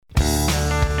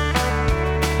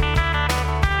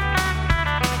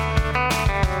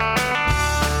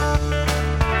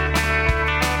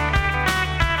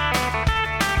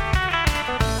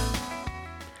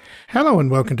Hello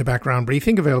and welcome to Background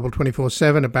Briefing, available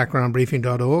 24/7 at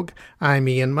backgroundbriefing.org. I'm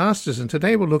Ian Masters, and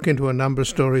today we'll look into a number of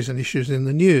stories and issues in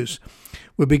the news.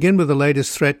 We'll begin with the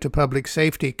latest threat to public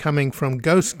safety coming from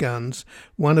ghost guns,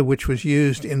 one of which was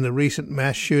used in the recent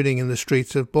mass shooting in the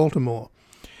streets of Baltimore.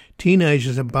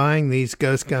 Teenagers are buying these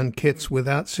ghost gun kits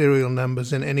without serial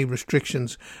numbers and any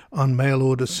restrictions on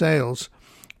mail-order sales,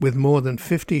 with more than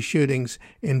 50 shootings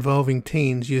involving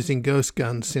teens using ghost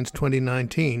guns since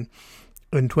 2019,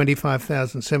 and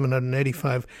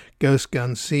 25,785 ghost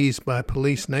guns seized by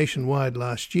police nationwide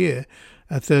last year,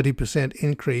 a 30%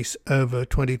 increase over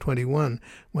 2021,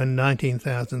 when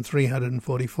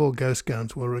 19,344 ghost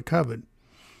guns were recovered.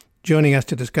 Joining us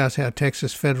to discuss how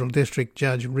Texas Federal District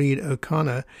Judge Reed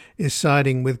O'Connor is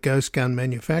siding with ghost gun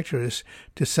manufacturers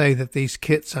to say that these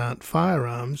kits aren't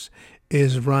firearms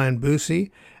is Ryan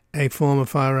Busey, a former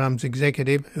firearms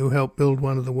executive who helped build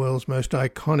one of the world's most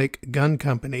iconic gun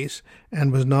companies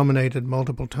and was nominated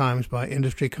multiple times by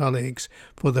industry colleagues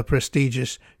for the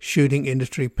prestigious Shooting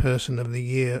Industry Person of the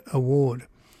Year award.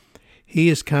 He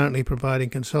is currently providing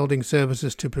consulting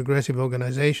services to progressive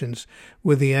organizations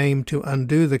with the aim to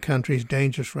undo the country's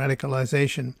dangerous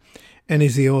radicalization, and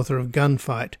is the author of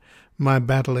Gunfight: My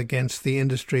Battle Against the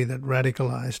Industry That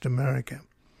Radicalized America.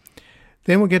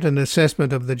 Then we'll get an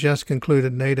assessment of the just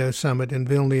concluded NATO summit in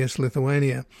Vilnius,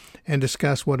 Lithuania, and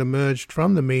discuss what emerged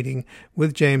from the meeting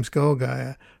with James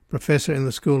Goldgeier, professor in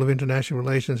the School of International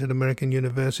Relations at American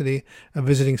University, a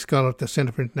visiting scholar at the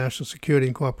Center for International Security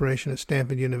and Cooperation at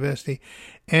Stanford University,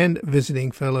 and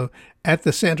visiting fellow at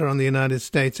the Center on the United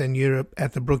States and Europe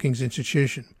at the Brookings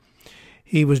Institution.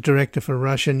 He was director for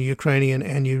Russian, Ukrainian,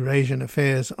 and Eurasian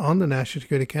affairs on the National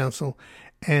Security Council,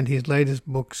 and his latest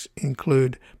books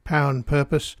include Power and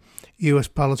Purpose, U.S.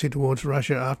 Policy Towards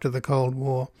Russia After the Cold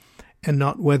War, and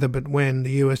Not Whether But When,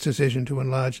 the U.S. Decision to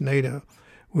Enlarge NATO.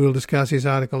 We will discuss his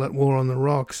article at War on the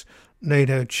Rocks,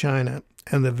 NATO, China,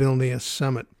 and the Vilnius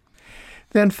Summit.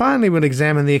 Then finally we'll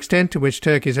examine the extent to which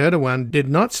Turkey's Erdogan did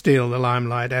not steal the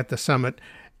limelight at the summit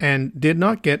and did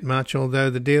not get much, although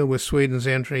the deal with Sweden's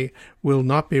entry will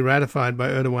not be ratified by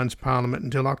Erdogan's parliament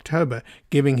until October,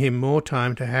 giving him more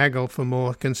time to haggle for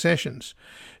more concessions.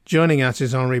 Joining us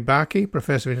is Henri Baki,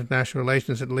 Professor of International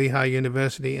Relations at Lehigh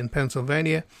University in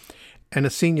Pennsylvania, and a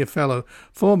senior fellow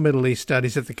for Middle East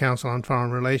Studies at the Council on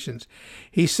Foreign Relations.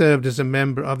 He served as a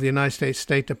member of the United States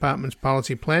State Department's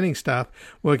policy planning staff,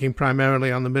 working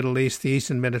primarily on the Middle East, the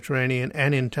Eastern Mediterranean,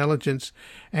 and intelligence,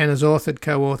 and has authored,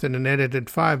 co-authored, and edited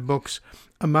 5 books,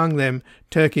 among them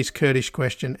Turkey's Kurdish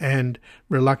Question and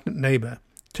Reluctant Neighbor,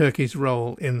 Turkey's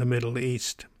Role in the Middle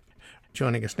East.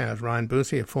 Joining us now is Ryan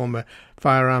Busey, a former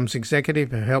firearms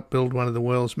executive who helped build one of the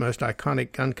world's most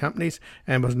iconic gun companies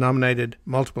and was nominated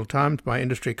multiple times by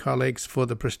industry colleagues for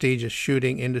the prestigious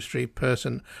Shooting Industry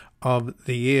Person of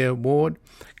the Year award.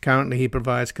 Currently, he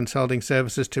provides consulting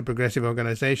services to progressive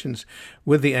organizations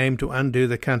with the aim to undo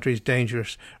the country's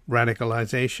dangerous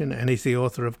radicalization, and he's the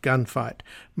author of Gunfight: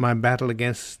 My Battle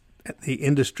Against the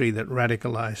Industry That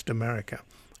Radicalized America.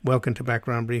 Welcome to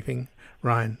Background Briefing,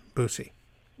 Ryan Busey.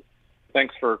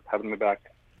 Thanks for having me back.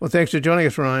 Well, thanks for joining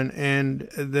us, Ryan. And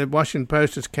the Washington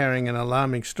Post is carrying an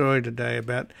alarming story today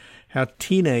about how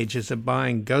teenagers are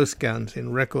buying ghost guns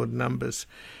in record numbers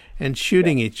and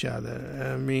shooting each other.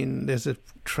 I mean, there's a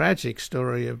tragic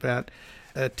story about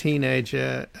a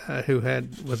teenager who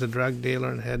was a drug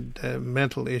dealer and had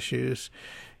mental issues,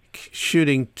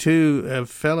 shooting 2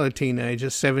 fellow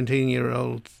teenagers,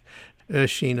 17-year-olds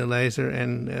Urshina Laser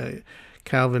and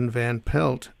Calvin Van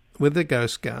Pelt, with a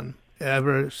ghost gun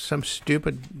over some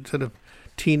stupid sort of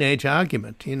teenage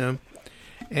argument,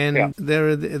 And there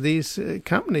are these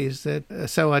companies that are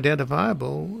so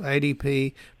identifiable,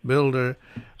 ADP, Builder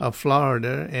of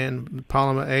Florida, and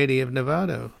Polymer 80 of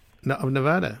Nevada.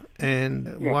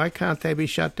 And why can't they be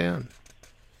shut down?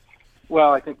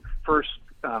 Well, I think first,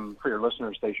 for your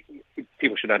listeners,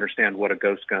 people should understand what a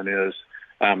ghost gun is,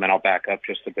 and I'll back up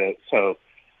just a bit. So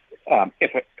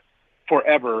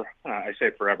forever, I say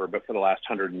forever, but for the last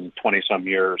 120-some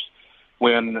years,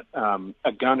 when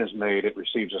a gun is made, it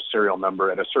receives a serial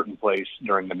number at a certain place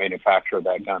during the manufacture of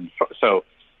that gun. So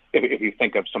if you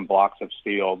think of some blocks of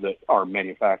steel that are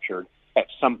manufactured, at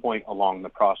some point along the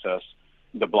process,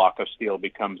 the block of steel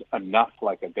becomes enough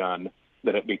like a gun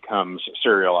that it becomes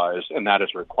serialized, and that is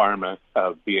a requirement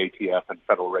of the ATF and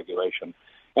federal regulation.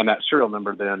 And that serial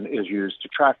number then is used to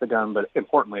track the gun, but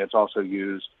importantly, it's also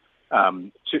used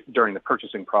during the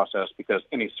purchasing process, because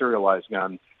any serialized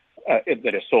gun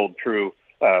that is sold through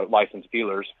licensed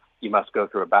dealers, you must go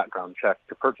through a background check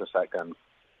to purchase that gun.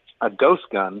 A ghost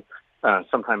gun,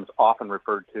 sometimes often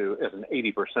referred to as an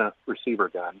 80% receiver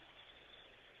gun,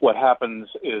 what happens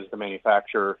is the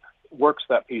manufacturer works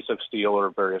that piece of steel or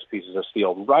various pieces of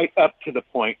steel right up to the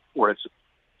point where it's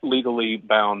legally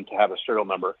bound to have a serial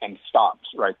number and stops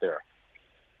right there.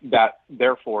 That,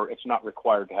 therefore, it's not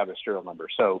required to have a serial number.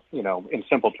 So, in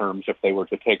simple terms, if they were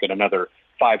to take it another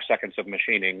 5 seconds of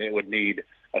machining, it would need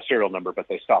a serial number, but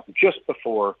they stop just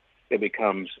before it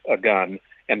becomes a gun,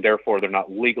 and therefore they're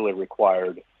not legally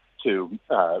required to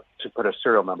put a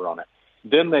serial number on it.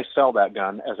 Then they sell that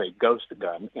gun as a ghost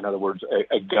gun, in other words,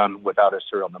 a gun without a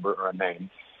serial number or a name,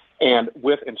 and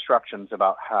with instructions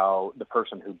about how the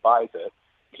person who buys it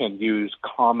can use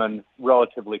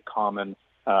relatively common,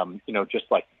 just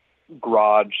like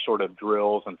garage sort of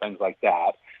drills and things like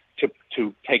that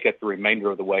to take it the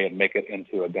remainder of the way and make it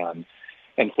into a gun.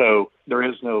 And so there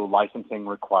is no licensing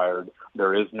required.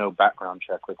 There is no background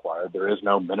check required. There is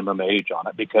no minimum age on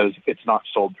it because it's not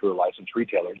sold through a licensed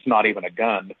retailer. It's not even a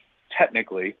gun.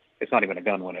 Technically, it's not even a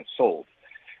gun when it's sold.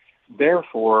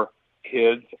 Therefore,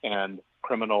 kids and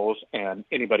criminals and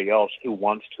anybody else who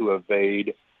wants to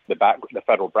evade the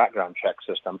federal background check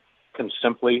system can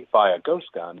simply buy a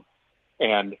ghost gun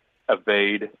and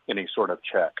evade any sort of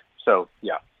check. So,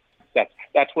 yeah,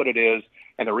 that's what it is.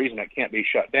 And the reason it can't be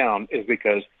shut down is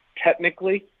because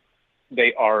technically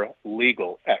they are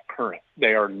legal at current.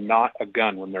 They are not a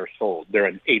gun when they're sold. They're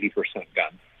an 80%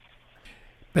 gun.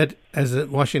 But as the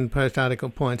Washington Post article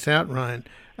points out, Ryan,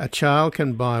 a child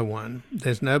can buy one.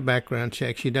 There's no background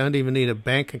checks. You don't even need a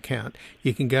bank account.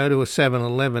 You can go to a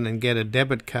 7-Eleven and get a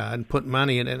debit card and put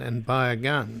money in it and buy a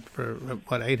gun for,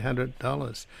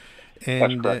 $800.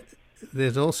 And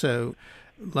there's also,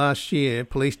 last year,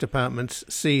 police departments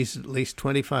seized at least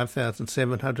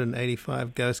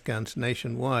 25,785 ghost guns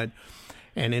nationwide.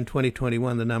 And in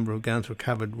 2021, the number of guns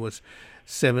recovered was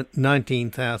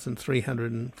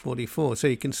 19,344. So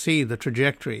you can see the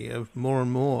trajectory of more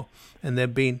and more. And there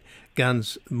have been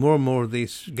guns, more and more of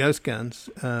these ghost guns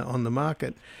on the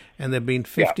market. And there have been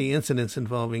 50 incidents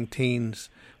involving teens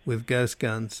with ghost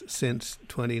guns since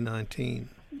 2019.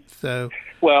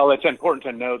 Well, it's important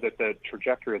to know that the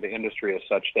trajectory of the industry is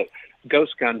such that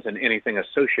ghost guns and anything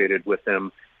associated with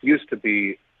them used to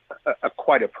be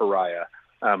quite a pariah.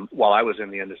 While I was in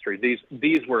the industry, these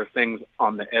were things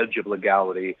on the edge of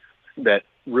legality that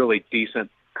really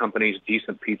decent companies,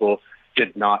 decent people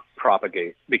did not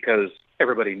propagate because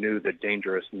everybody knew the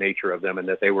dangerous nature of them and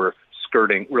that they were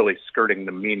really skirting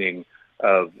the meaning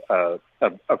of our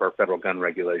federal gun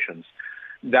regulations.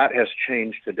 That has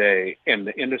changed today, and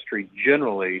the industry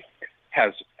generally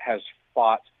has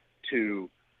fought to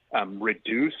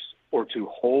reduce or to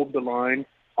hold the line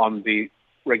on the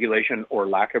regulation or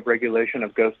lack of regulation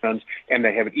of ghost guns, and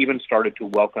they have even started to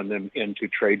welcome them into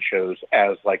trade shows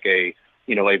as like a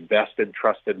vested,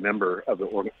 trusted member of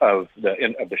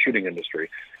the shooting industry.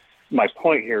 My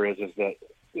point here is that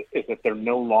they're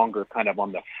no longer kind of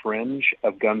on the fringe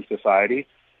of gun society.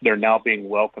 They're now being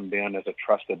welcomed in as a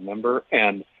trusted member,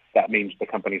 and that means the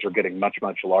companies are getting much,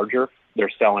 much larger. They're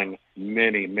selling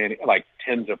many, like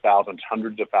tens of thousands,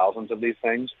 hundreds of thousands of these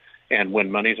things. And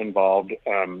when money's involved,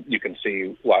 you can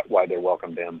see why they're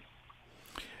welcomed in.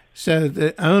 So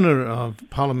the owner of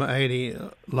Polymer 80,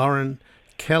 Lauren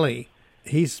Kelly,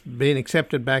 he's been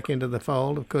accepted back into the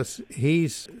fold. Of course, he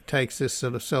takes this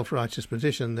sort of self-righteous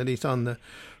position that he's on the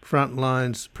front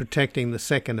lines protecting the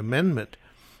Second Amendment.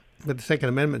 But the Second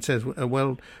Amendment says a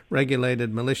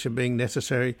well-regulated militia being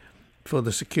necessary for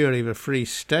the security of a free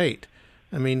state.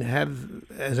 I mean,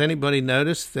 has anybody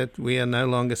noticed that we are no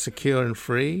longer secure and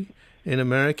free in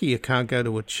America? You can't go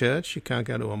to a church, you can't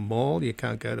go to a mall, you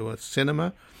can't go to a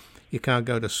cinema, you can't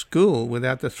go to school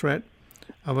without the threat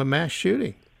of a mass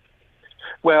shooting.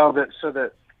 Well,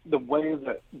 the way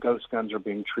that ghost guns are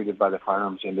being treated by the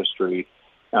firearms industry,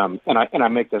 and I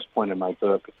make this point in my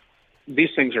book, these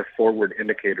things are forward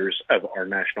indicators of our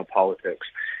national politics.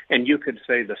 And you could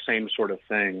say the same sort of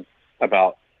thing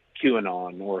about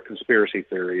QAnon or conspiracy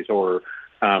theories or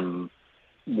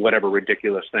whatever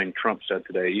ridiculous thing Trump said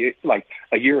today. Like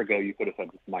a year ago, you could have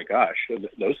said, my gosh,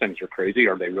 those things are crazy.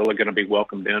 Are they really going to be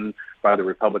welcomed in by the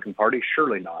Republican Party?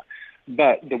 Surely not.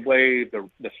 But the way the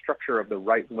structure of the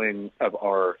right wing of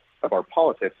our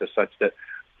politics is such that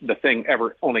the thing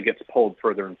ever only gets pulled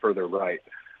further and further right.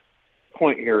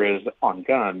 Point here is on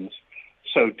guns,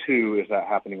 so too is that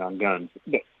happening on guns.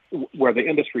 Where the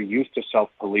industry used to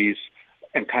self-police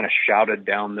and kind of shouted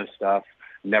down this stuff,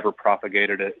 never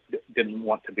propagated it, didn't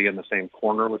want to be in the same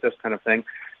corner with this kind of thing.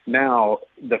 Now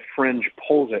the fringe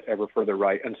pulls it ever further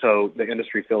right, and so the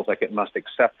industry feels like it must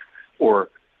accept or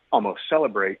almost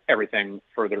celebrate everything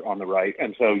further on the right.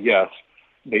 And so yes,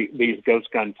 these ghost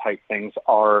gun type things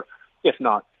are, if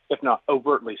not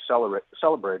overtly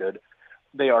celebrated,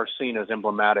 they are seen as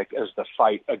emblematic as the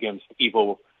fight against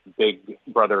evil big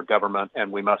brother government,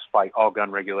 and we must fight all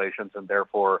gun regulations, and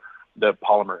therefore the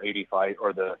Polymer 80 fight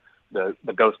or the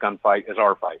ghost gun fight is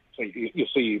our fight. So you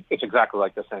see, it's exactly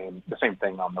like the same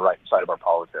thing on the right side of our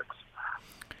politics.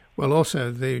 Well,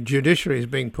 also the judiciary is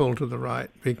being pulled to the right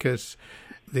because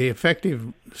the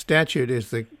effective statute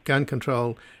is the Gun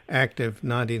Control Act of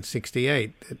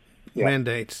 1968 that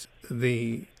mandates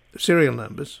the serial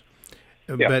numbers.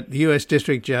 Yeah. But the U.S.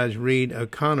 District Judge Reed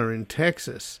O'Connor in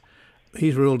Texas,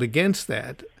 he's ruled against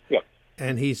that. Yeah.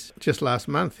 And he's just last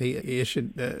month he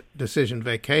issued a decision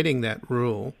vacating that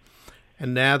rule.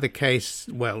 And now the case,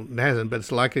 well, it hasn't, but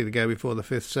it's likely to go before the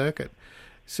Fifth Circuit.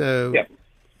 So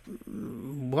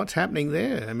what's happening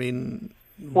there? I mean,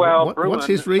 well, what's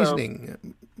his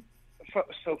reasoning?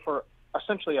 So for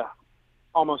essentially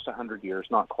almost 100 years,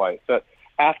 not quite, but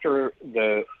after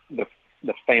the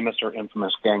famous or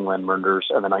infamous gangland murders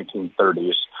of the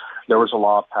 1930s, there was a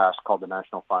law passed called the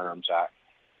National Firearms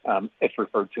Act. It's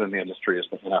referred to in the industry as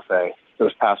the NFA. It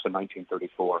was passed in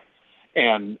 1934.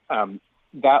 And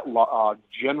that law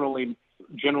generally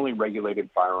regulated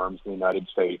firearms in the United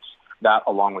States, that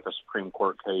along with a Supreme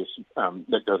Court case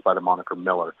that goes by the moniker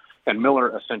Miller. And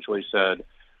Miller essentially said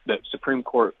that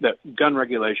gun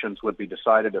regulations would be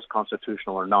decided as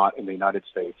constitutional or not in the United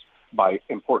States by,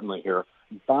 importantly here,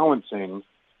 balancing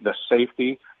the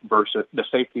safety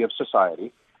of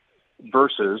society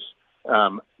versus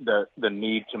the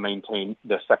need to maintain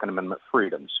the Second Amendment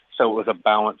freedoms. So it was a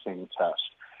balancing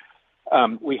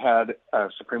test. We had a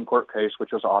Supreme Court case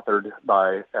which was authored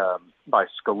by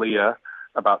Scalia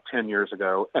about 10 years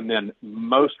ago, and then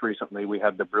most recently we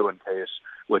had the Bruen case,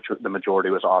 which the majority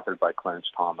was authored by Clarence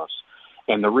Thomas.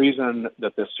 And the reason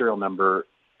that this serial number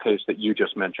case that you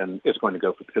just mentioned is going to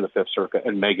go to the Fifth Circuit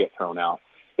and may get thrown out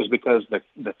is because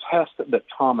the test that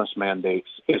Thomas mandates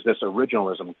is this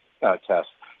originalism test.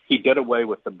 He did away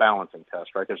with the balancing test,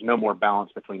 right? There's no more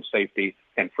balance between safety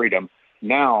and freedom.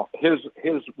 Now, his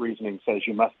reasoning says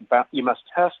you must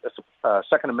test a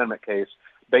Second Amendment case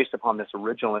based upon this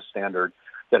originalist standard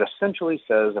that essentially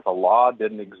says if a law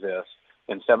didn't exist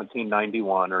in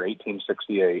 1791 or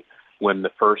 1868 when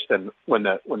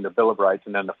the Bill of Rights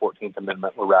and then the 14th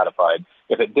Amendment were ratified,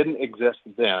 if it didn't exist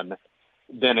then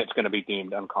it's going to be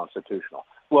deemed unconstitutional.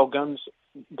 Well, guns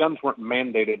weren't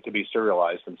mandated to be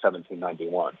serialized in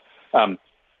 1791.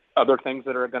 Other things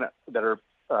that are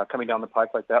coming down the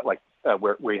pike like that, like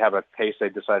where we have a case they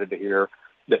decided to hear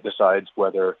that decides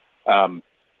whether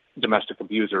domestic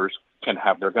abusers can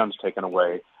have their guns taken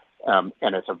away, and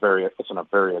it's in a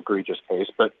very egregious case.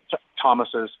 But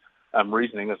Thomas's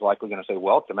reasoning is likely going to say,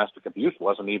 well, domestic abuse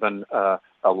wasn't even a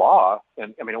law,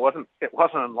 and I mean it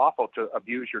wasn't unlawful to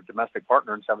abuse your domestic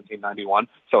partner in 1791.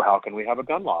 So how can we have a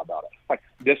gun law about it? Like,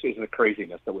 this is the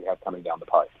craziness that we have coming down the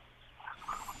pipe.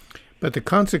 But the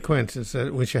consequences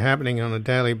which are happening on a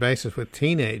daily basis with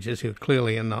teenagers who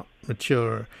clearly are not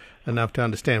mature enough to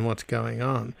understand what's going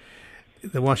on.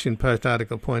 The Washington Post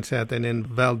article points out that in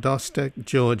Valdosta,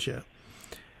 Georgia,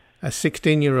 a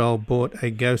 16-year-old bought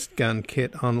a ghost gun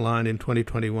kit online in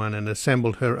 2021 and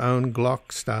assembled her own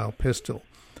Glock-style pistol.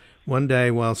 One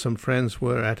day, while some friends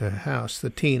were at her house,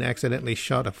 the teen accidentally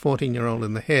shot a 14-year-old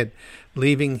in the head,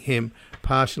 leaving him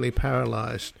partially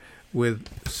paralyzed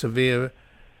with severe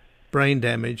brain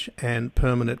damage and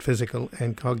permanent physical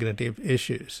and cognitive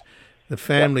issues. The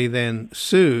family then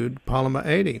sued Polymer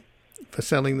 80 for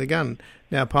selling the gun.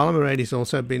 Now, Polymer 80's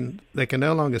also they can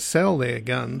no longer sell their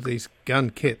guns, these gun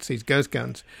kits, these ghost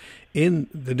guns, in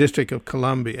the District of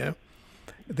Columbia.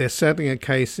 They're settling a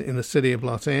case in the city of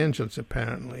Los Angeles,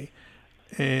 apparently.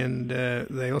 And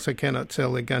they also cannot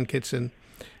sell their gun kits in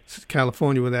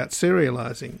California without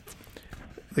serializing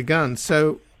the guns.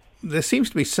 So there seems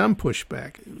to be some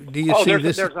pushback. Do you see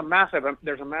this? There's a massive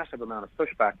amount of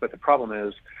pushback, but the problem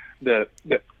is the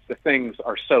things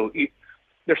are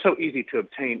they're so easy to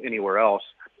obtain anywhere else.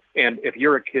 And if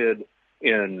you're a kid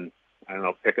in, I don't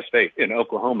know, pick a state, in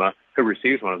Oklahoma who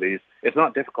receives one of these, it's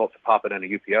not difficult to pop it in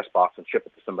a UPS box and ship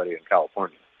it to somebody in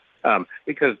California.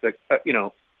 Because an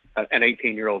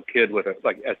 18-year-old kid with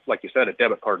like you said, a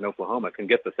debit card in Oklahoma can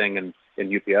get the thing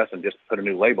in UPS and just put a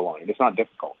new label on it. It's not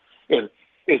difficult.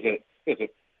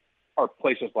 Are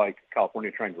places like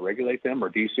California trying to regulate them, or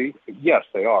DC? Yes,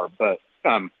 they are. But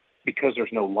because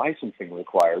there's no licensing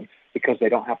required, because they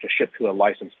don't have to ship to a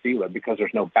licensed dealer, because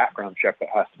there's no background check that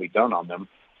has to be done on them,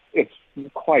 it's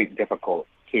quite difficult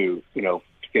to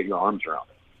get your arms around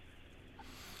it.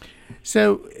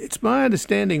 So it's my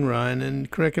understanding, Ryan,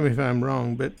 and correct me if I'm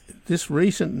wrong, but this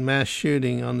recent mass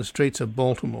shooting on the streets of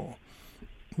Baltimore,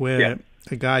 where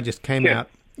a guy just came out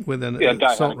with an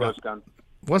assault rifle.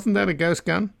 wasn't that a ghost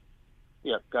gun?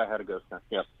 Yeah, guy had a ghost gun.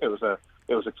 Yes, it was a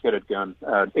kitted gun,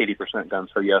 80% gun.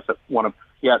 So yes,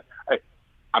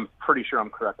 I'm pretty sure I'm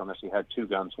correct on this. He had two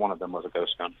guns. One of them was a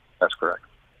ghost gun. That's correct.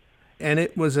 And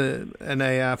it was an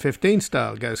AR-15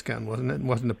 style ghost gun, wasn't it? It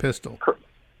wasn't a pistol.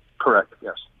 Correct.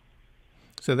 Yes.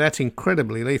 So that's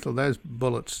incredibly lethal. Those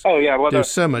bullets do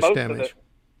so much damage.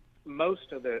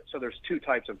 So there's two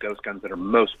types of ghost guns that are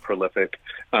most prolific: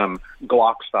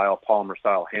 Glock style, Palmer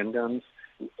style handguns,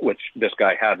 which this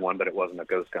guy had one, but it wasn't a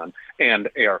ghost gun, and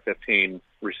AR-15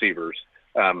 receivers.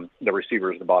 The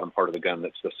receiver is the bottom part of the gun.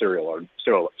 That's the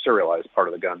serialized part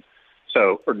of the gun.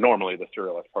 So, or normally the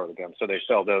serialized part of the gun. So they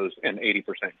sell those in 80%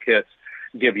 kits,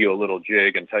 give you a little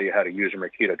jig and tell you how to use a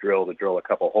Makita drill to drill a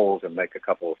couple holes and make a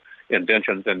couple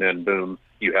indentions, and then boom,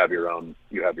 you have your own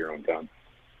gun.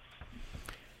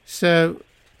 So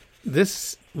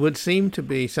this would seem to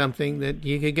be something that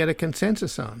you could get a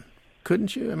consensus on,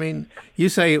 couldn't you? I mean, you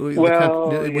say we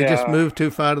just moved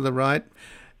too far to the right,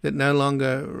 that no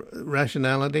longer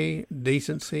rationality,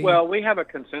 decency? Well, we have a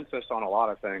consensus on a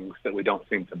lot of things that we don't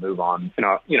seem to move on.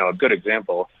 You know, a good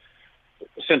example,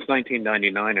 since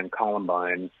 1999 in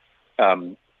Columbine,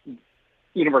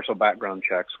 universal background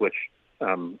checks, which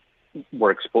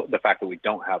the fact that we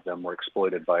don't have them were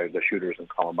exploited by the shooters in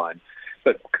Columbine.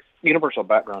 But universal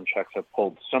background checks have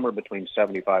pulled somewhere between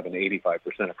 75 and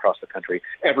 85% across the country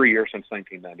every year since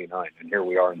 1999. And here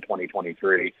we are in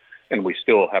 2023, and we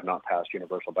still have not passed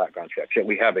universal background checks. Yet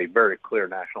we have a very clear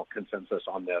national consensus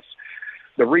on this.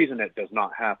 The reason it does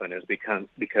not happen is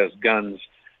because guns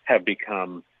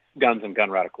and gun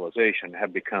radicalization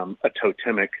have become a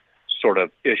totemic sort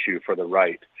of issue for the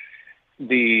right.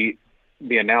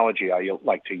 The analogy I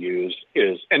like to use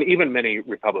is, and even many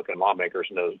Republican lawmakers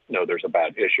know there's a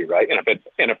bad issue, right? And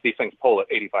if these things poll at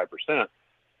 85%,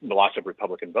 lots of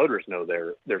Republican voters know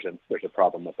there's a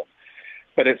problem with them.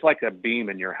 But it's like a beam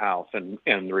in your house, and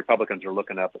the Republicans are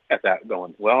looking up at that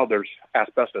going, well, there's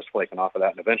asbestos flaking off of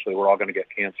that, and eventually we're all going to get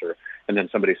cancer. And then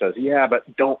somebody says, yeah,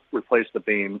 but don't replace the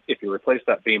beam. If you replace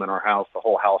that beam in our house, the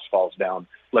whole house falls down.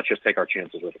 Let's just take our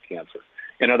chances with a cancer.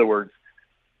 In other words,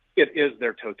 it is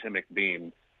their totemic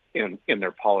beam in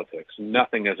their politics.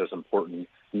 Nothing is as important,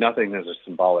 nothing is as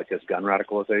symbolic as gun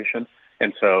radicalization.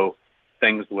 And so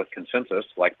things with consensus,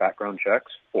 like background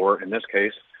checks, or in this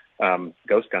case,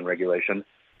 ghost gun regulation,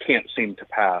 can't seem to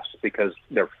pass because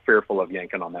they're fearful of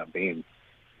yanking on that beam.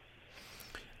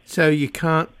 So you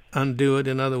can't undo it.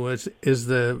 In other words, is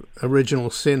the original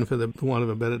sin, for the want of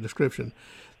a better description,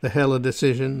 the Heller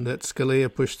decision that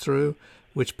Scalia pushed through,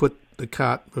 which put the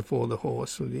cart before the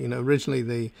horse. You know, originally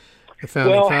the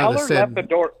founding father said...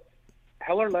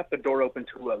 Heller left the door open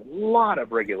to a lot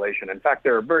of regulation. In fact,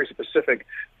 there are very specific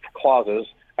clauses.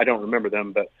 I don't remember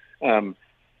them, but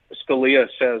Scalia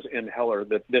says in Heller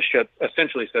that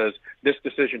this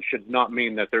decision should not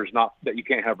mean that that you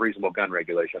can't have reasonable gun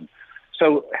regulation.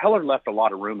 So Heller left a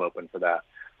lot of room open for that.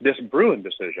 This Bruen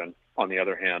decision, on the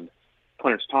other hand,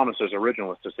 Clarence Thomas's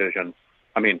originalist decision,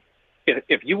 I mean,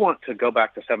 if you want to go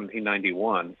back to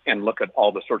 1791 and look at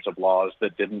all the sorts of laws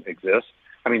that didn't exist,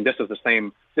 I mean, this is the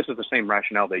same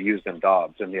rationale they used in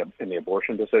Dobbs in the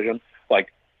abortion decision.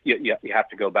 Like, you have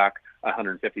to go back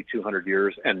 150, 200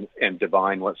 years and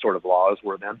divine what sort of laws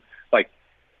were then. Like,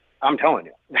 I'm telling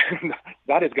you,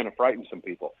 that is going to frighten some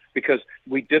people, because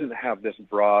we didn't have this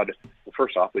broad. Well,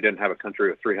 first off, we didn't have a country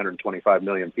with 325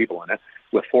 million people in it,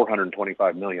 with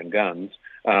 425 million guns,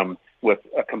 with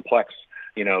a complex,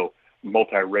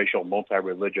 multiracial,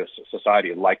 multi-religious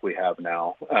society like we have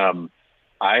now.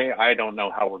 I don't know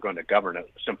how we're going to govern it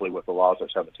simply with the laws of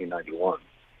 1791.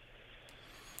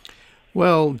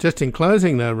 Well, just in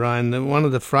closing, though, Ryan, one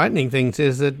of the frightening things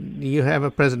is that you have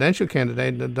a presidential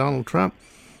candidate, Donald Trump,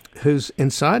 who's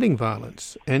inciting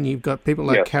violence. And you've got people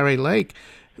like Carrie Lake,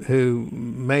 who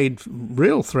made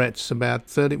real threats about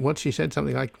something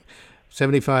like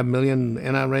 75 million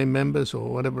NRA members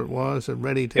or whatever it was are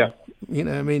ready to,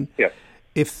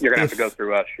 If you're going to have to go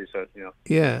through us, she said,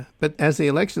 Yeah, but as the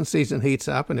election season heats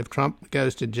up, and if Trump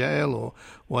goes to jail or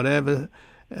whatever,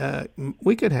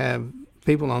 we could have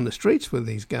people on the streets with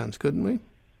these guns, couldn't we?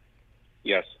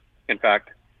 Yes. In fact,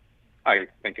 I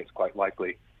think it's quite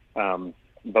likely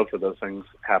both of those things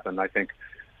happen. I think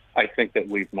that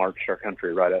we've marched our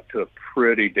country right up to a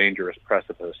pretty dangerous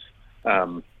precipice,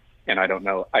 and I don't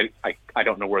know. I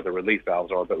don't know where the relief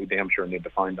valves are, but we damn sure need to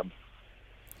find them.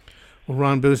 Well,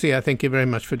 Ron Buzzi, I thank you very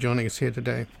much for joining us here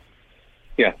today.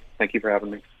 Yeah, thank you for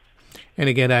having me. And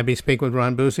again, I'll be speaking with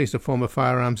Ron Boosley. He's a former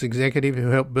firearms executive who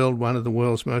helped build one of the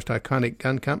world's most iconic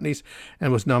gun companies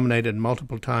and was nominated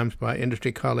multiple times by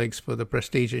industry colleagues for the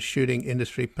prestigious Shooting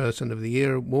Industry Person of the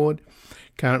Year award.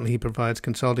 Currently, he provides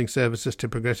consulting services to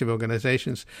progressive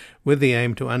organizations with the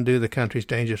aim to undo the country's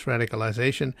dangerous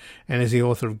radicalization, and is the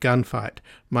author of Gunfight,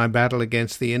 My Battle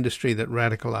Against the Industry That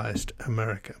Radicalized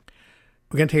America.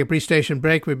 We're going to take a brief station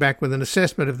break. We're back with an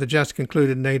assessment of the just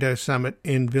concluded NATO summit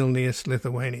in Vilnius,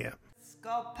 Lithuania.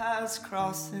 Got paths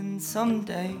crossing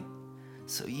someday,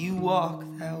 so you walk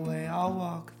that way, I'll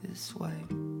walk this way.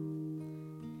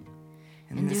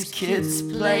 And there's kids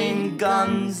playing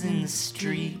guns in the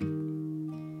street,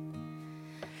 and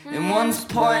one's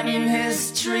pointing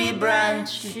his tree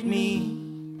branch at me.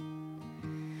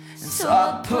 And so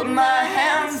I put my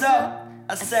hands up,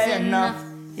 I say enough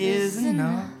is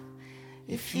enough.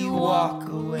 If you walk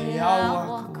away, I'll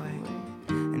walk away.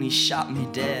 And he shot me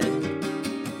dead.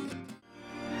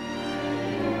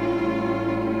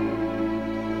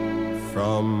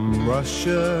 From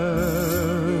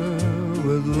Russia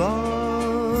with love,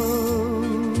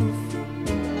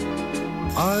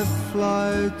 I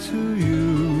fly to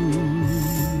you,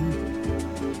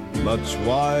 much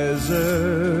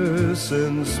wiser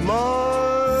since my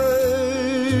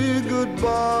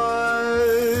goodbye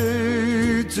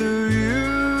to you.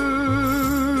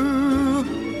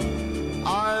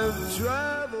 I've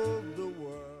traveled the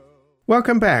world.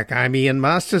 Welcome back. I'm Ian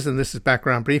Masters, and this is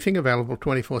Background Briefing, available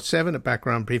 24/7 at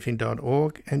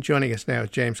backgroundbriefing.org. And joining us now is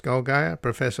James Goldgeier,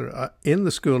 professor in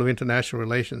the School of International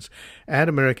Relations at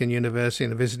American University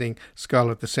and a visiting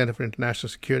scholar at the Center for International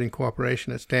Security and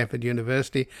Cooperation at Stanford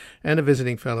University, and a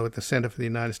visiting fellow at the Center for the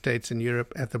United States and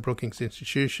Europe at the Brookings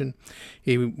Institution.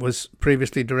 He was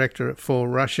previously director for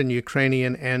Russian,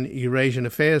 Ukrainian, and Eurasian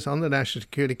Affairs on the National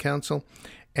Security Council,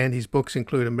 and his books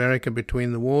include America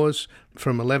Between the Wars,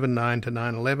 from 11/9 to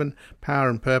 9/11, Power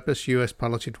and Purpose, U.S.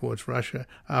 Policy Towards Russia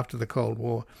After the Cold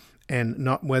War, and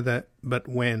Not Whether But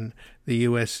When, the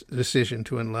U.S. Decision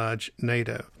to Enlarge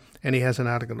NATO. And he has an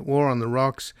article, War on the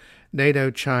Rocks, NATO,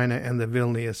 China, and the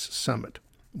Vilnius Summit.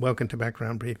 Welcome to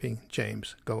Background Briefing,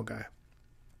 James Goldgeier.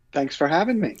 Thanks for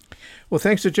having me. Well,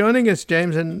 thanks for joining us,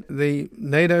 James. And the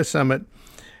NATO Summit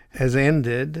has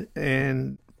ended,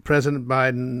 and President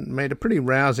Biden made a pretty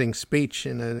rousing speech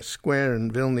in a square in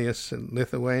Vilnius, in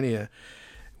Lithuania,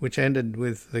 which ended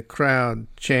with the crowd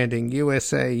chanting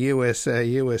USA, USA,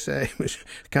 USA, which is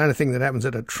the kind of thing that happens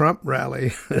at a Trump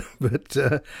rally. But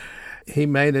he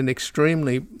made an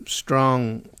extremely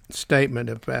strong statement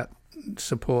about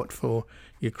support for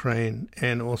Ukraine,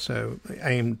 and also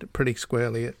aimed pretty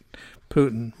squarely at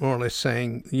Putin, more or less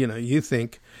saying, you know, you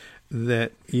think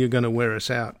that you're going to wear us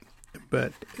out,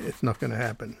 but it's not going to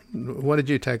happen. What did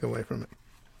you take away from it?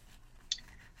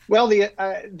 Well,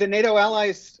 the NATO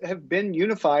allies have been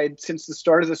unified since the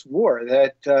start of this war,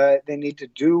 that they need to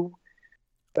do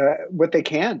what they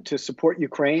can to support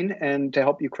Ukraine and to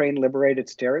help Ukraine liberate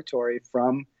its territory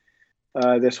from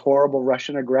this horrible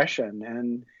Russian aggression.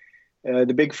 And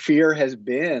the big fear has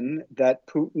been that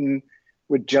Putin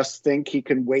would just think he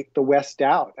can wait the West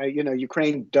out.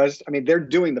 Ukraine does, they're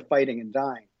doing the fighting and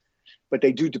dying, but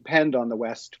they do depend on the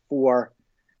West for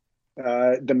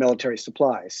the military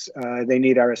supplies. They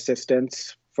need our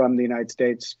assistance from the United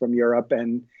States, from Europe,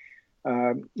 and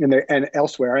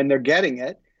elsewhere, and they're getting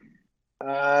it.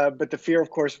 But the fear,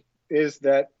 of course, is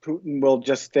that Putin will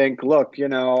just think, look,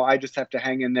 I just have to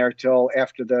hang in there till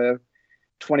after the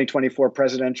 2024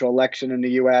 presidential election in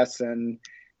the U.S. And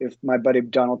if my buddy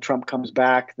Donald Trump comes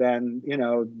back, then,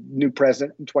 new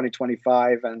president in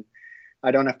 2025, and I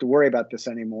don't have to worry about this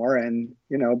anymore. And,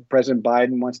 President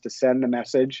Biden wants to send the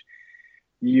message,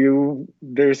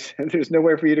 there's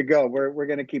nowhere for you to go. We're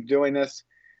going to keep doing this,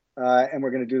 and we're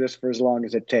going to do this for as long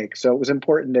as it takes. So it was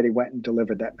important that he went and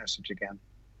delivered that message again.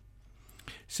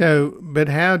 So, but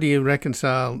how do you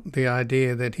reconcile the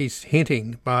idea that he's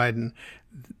hinting, Biden,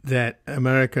 that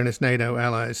America and its NATO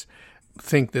allies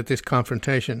think that this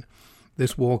confrontation,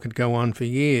 this war could go on for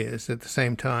years? At the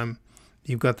same time,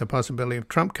 you've got the possibility of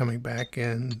Trump coming back,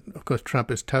 and of course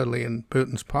Trump is totally in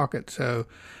Putin's pocket, so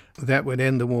that would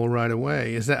end the war right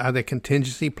away. Are there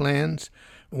contingency plans?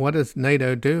 What does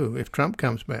NATO do if Trump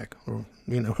comes back? Or,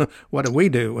 what do we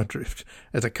do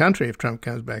as a country if Trump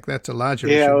comes back? That's a larger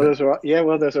issue. Those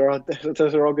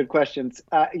are all good questions.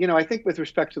 I think with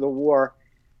respect to the war,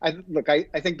 I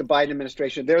think the Biden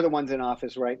administration, they're the ones in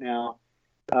office right now.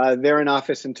 They're in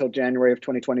office until January of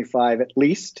 2025 at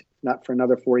least, not for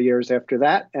another 4 years after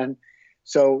that. And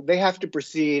so they have to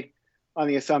proceed on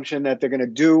the assumption that they're going to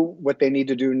do what they need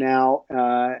to do now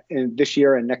in this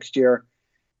year and next year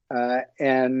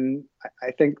And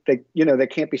I think that, they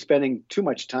can't be spending too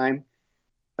much time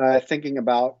thinking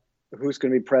about who's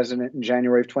going to be president in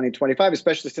January of 2025,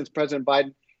 especially since President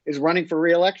Biden is running for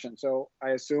re-election. So I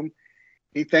assume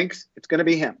he thinks it's going to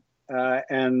be him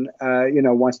and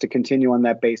wants to continue on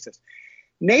that basis.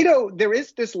 NATO, there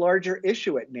is this larger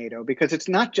issue at NATO because it's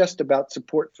not just about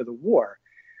support for the war,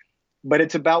 but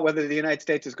it's about whether the United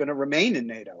States is going to remain in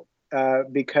NATO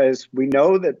because we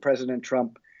know that President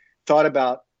Trump thought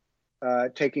about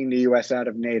taking the U.S. out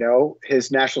of NATO.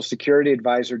 His national security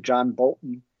advisor, John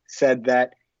Bolton, said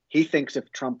that he thinks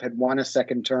if Trump had won a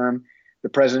second term, the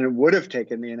president would have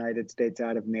taken the United States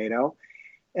out of NATO.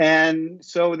 And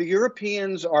so the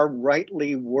Europeans are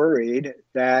rightly worried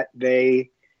that they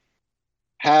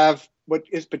have what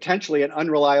is potentially an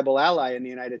unreliable ally in the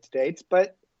United States,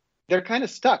 but they're kind of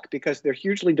stuck because they're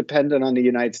hugely dependent on the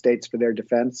United States for their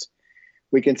defense.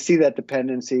 We can see that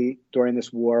dependency during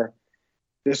this war.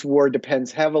 This war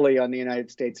depends heavily on the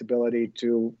United States' ability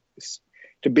to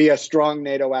be a strong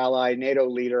NATO ally, NATO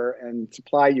leader, and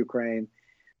supply Ukraine.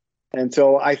 And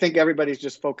so I think everybody's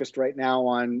just focused right now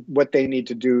on what they need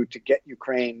to do to get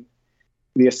Ukraine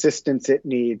the assistance it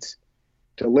needs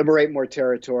to liberate more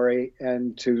territory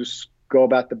and to go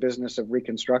about the business of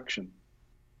reconstruction.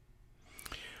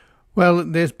 Well,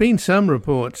 there's been some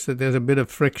reports that there's a bit of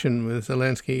friction with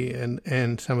Zelensky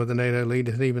and some of the NATO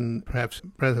leaders, even perhaps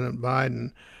President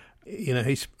Biden.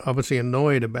 He's obviously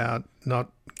annoyed about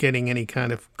not getting any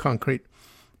kind of concrete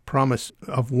promise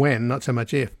of when, not so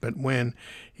much if, but when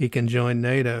he can join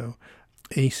NATO.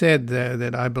 He said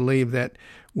that I believe that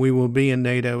we will be in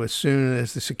NATO as soon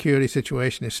as the security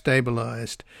situation is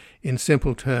stabilized. In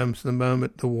simple terms, the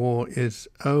moment the war is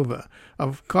over.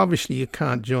 Obviously, you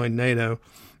can't join NATO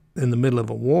in the middle of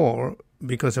a war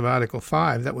because of Article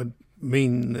 5. That would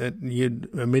mean that you'd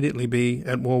immediately be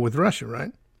at war with Russia,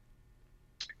 right?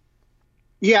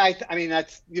 Yeah, I mean,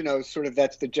 that's,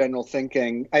 that's the general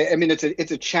thinking. I mean,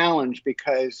 it's a challenge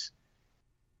because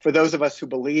for those of us who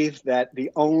believe that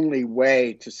the only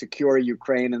way to secure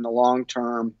Ukraine in the long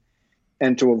term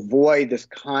and to avoid this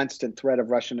constant threat of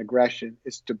Russian aggression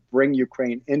is to bring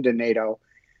Ukraine into NATO,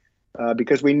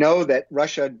 because we know that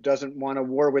Russia doesn't want a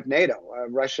war with NATO.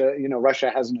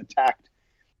 Russia hasn't attacked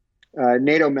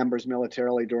NATO members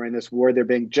militarily during this war. They're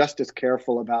being just as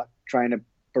careful about trying to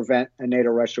prevent a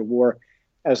NATO-Russia war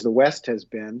as the West has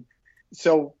been.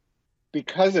 So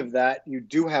because of that, you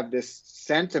do have this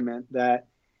sentiment that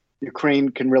Ukraine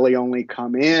can really only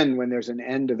come in when there's an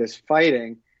end to this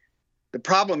fighting. The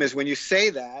problem is when you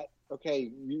say that, okay,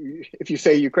 if you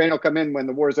say Ukraine will come in when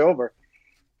the war's over,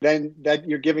 then that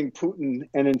you're giving Putin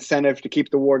an incentive to keep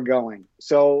the war going.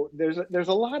 So there's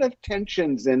a lot of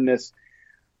tensions in this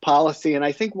policy. And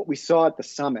I think what we saw at the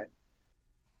summit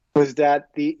was that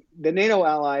the NATO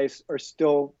allies are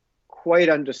still quite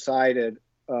undecided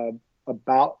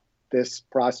about this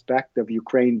prospect of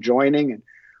Ukraine joining and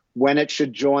when it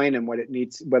should join and what it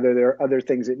needs, whether there are other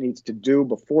things it needs to do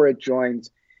before it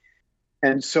joins.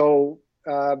 And so,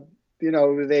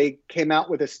 they came out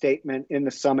with a statement in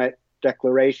the summit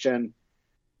declaration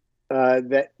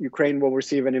that Ukraine will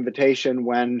receive an invitation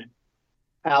when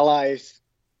allies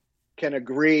can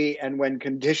agree and when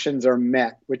conditions are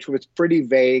met, which was pretty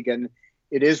vague. And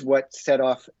it is what set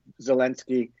off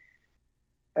Zelensky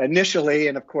initially.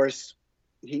 And of course,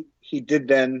 he did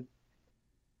then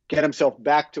get himself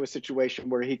back to a situation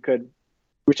where he could,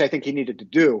 which I think he needed to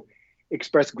do,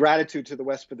 express gratitude to the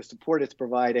West for the support it's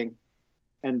providing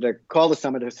and to call the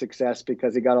summit a success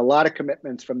because he got a lot of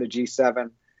commitments from the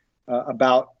G7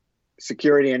 about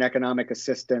security and economic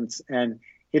assistance. And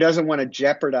he doesn't want to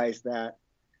jeopardize that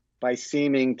by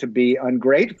seeming to be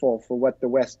ungrateful for what the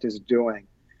West is doing.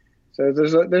 So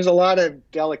there's a lot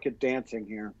of delicate dancing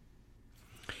here.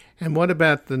 And what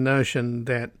about the notion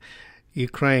that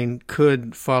Ukraine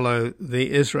could follow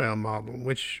the Israel model,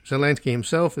 which Zelensky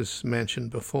himself has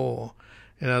mentioned before?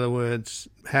 In other words,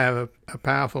 have a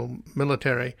powerful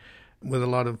military with a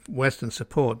lot of Western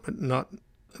support, but not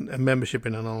a membership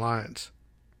in an alliance.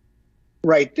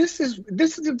 Right. This is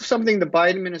something the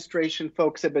Biden administration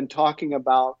folks have been talking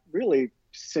about really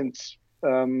since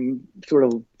sort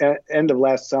of end of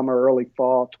last summer, early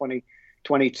fall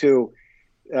 2022.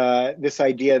 This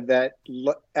idea that,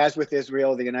 as with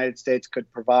Israel, the United States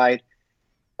could provide,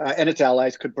 and its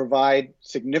allies could provide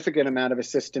significant amount of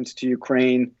assistance to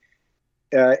Ukraine.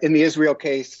 In the Israel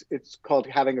case, it's called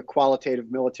having a qualitative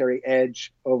military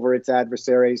edge over its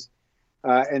adversaries.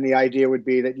 And the idea would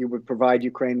be that you would provide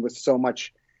Ukraine with so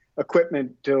much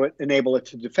equipment to enable it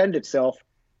to defend itself,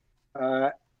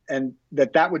 and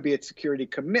that would be its security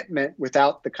commitment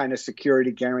without the kind of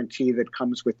security guarantee that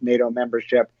comes with NATO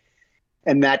membership.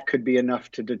 and that could be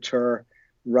enough to deter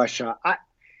Russia.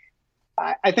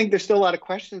 I think there's still a lot of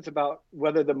questions about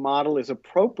whether the model is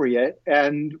appropriate.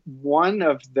 And one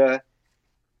of the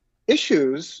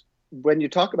issues when you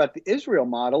talk about the Israel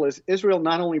model is Israel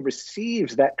not only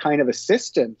receives that kind of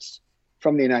assistance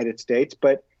from the United States,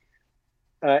 but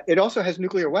it also has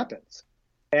nuclear weapons.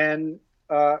 And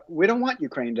we don't want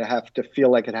Ukraine to have to feel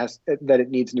like that it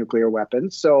needs nuclear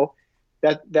weapons. So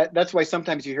that's why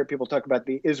sometimes you hear people talk about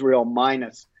the Israel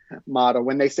minus model.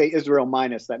 When they say Israel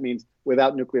minus, that means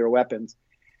without nuclear weapons.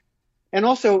 And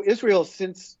also Israel,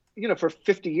 since, for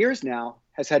 50 years now,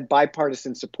 has had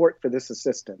bipartisan support for this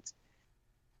assistance.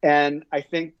 And I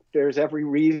think there's every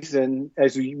reason,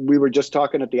 as we were just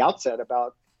talking at the outset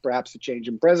about perhaps a change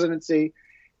in presidency.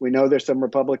 We know there's some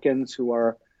Republicans who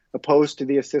are opposed to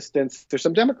the assistance. There's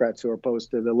some Democrats who are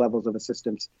opposed to the levels of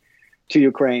assistance to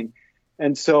Ukraine.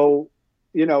 And so,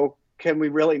 can we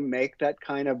really make that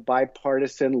kind of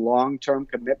bipartisan long-term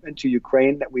commitment to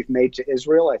Ukraine that we've made to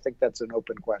Israel? I think that's an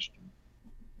open question.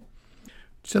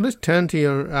 So let's turn to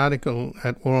your article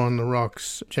at War on the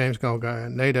Rocks, James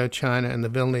Golgaya, NATO, China, and the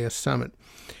Vilnius Summit.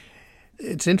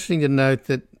 It's interesting to note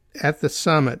that at the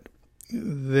summit,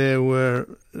 there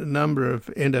were a number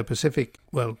of Indo-Pacific,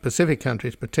 Pacific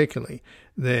countries particularly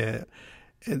there.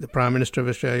 The Prime Minister of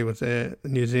Australia was there,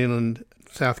 New Zealand,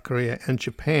 South Korea, and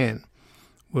Japan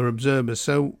were observers.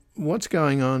 So what's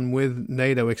going on with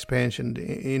NATO expansion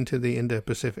into the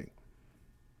Indo-Pacific?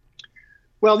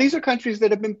 Well, these are countries that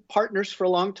have been partners for a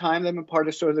long time. They've been part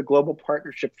of sort of the global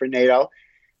partnership for NATO.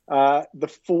 The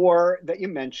four that you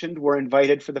mentioned were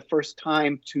invited for the first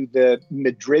time to the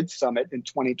Madrid summit in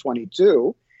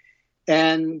 2022.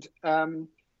 And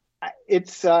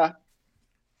it's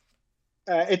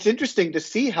interesting to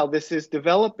see how this is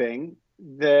developing.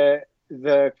 The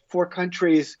four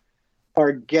countries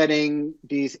are getting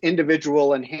these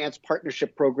individual enhanced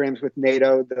partnership programs with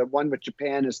NATO. The one with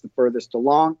Japan is the furthest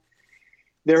along.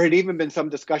 There had even been some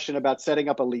discussion about setting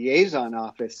up a liaison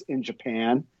office in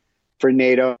Japan for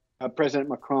NATO. President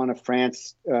Macron of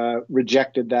France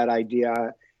rejected that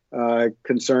idea,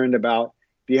 concerned about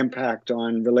the impact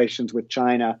on relations with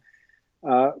China.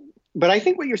 But I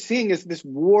think what you're seeing is this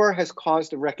war has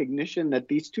caused a recognition that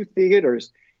these two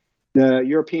theaters, the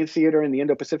European theater and the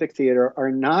Indo-Pacific theater,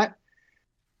 are not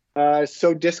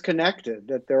so disconnected,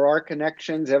 that there are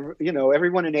connections.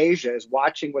 Everyone in Asia is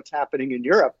watching what's happening in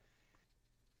Europe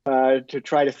to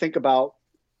try to think about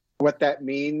what that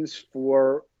means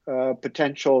for a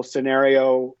potential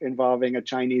scenario involving a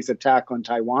Chinese attack on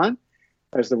Taiwan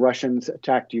as the Russians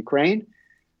attacked Ukraine.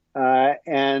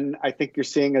 And I think you're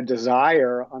seeing a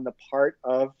desire on the part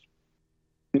of,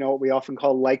 what we often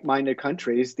call like-minded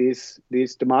countries,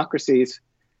 these democracies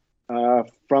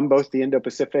from both the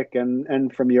Indo-Pacific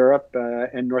and from Europe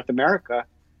and North America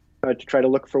to try to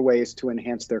look for ways to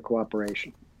enhance their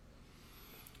cooperation.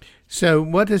 So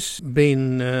what has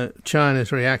been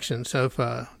China's reaction so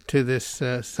far to this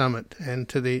summit and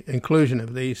to the inclusion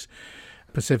of these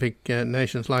Pacific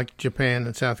nations like Japan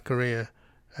and South Korea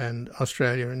and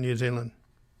Australia and New Zealand?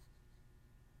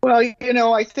 Well,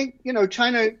 I think,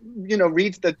 China,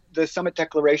 reads the summit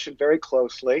declaration very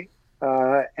closely.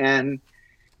 And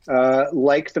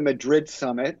like the Madrid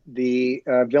summit, the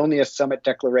Vilnius summit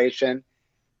declaration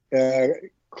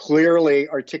clearly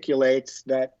articulates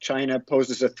that China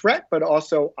poses a threat, but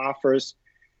also offers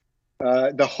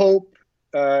the hope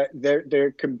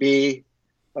there can be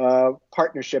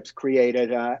partnerships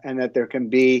created and that there can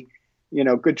be,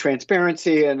 good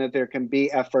transparency and that there can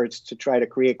be efforts to try to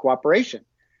create cooperation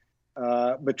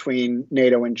between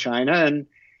NATO and China. And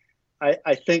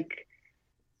I think,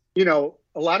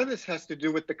 a lot of this has to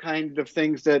do with the kind of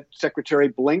things that Secretary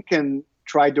Blinken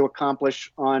tried to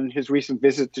accomplish on his recent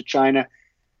visit to China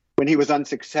when he was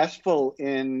unsuccessful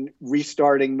in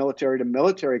restarting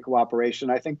military-to-military cooperation.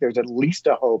 I think there's at least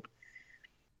a hope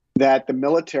that the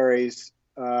militaries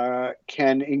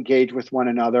can engage with one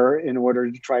another in order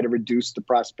to try to reduce the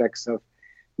prospects of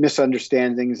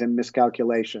misunderstandings and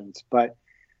miscalculations. But,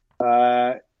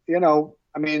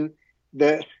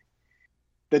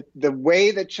 the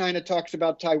way that China talks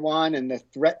about Taiwan and the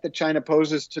threat that China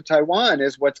poses to Taiwan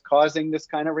is what's causing this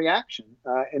kind of reaction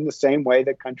in the same way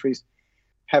that countries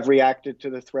have reacted to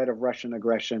the threat of Russian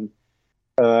aggression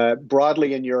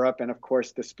broadly in Europe, and of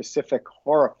course the specific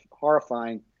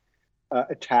horrifying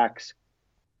attacks,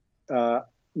 not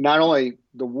only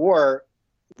the war,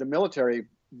 the military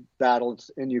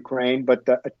battles in Ukraine, but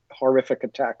the horrific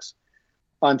attacks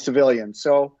on civilians.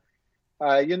 So,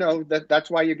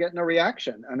 that's why you're getting a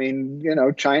reaction. I mean,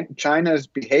 China's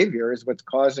behavior is what's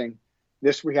causing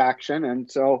this reaction, and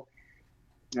so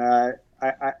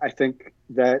I think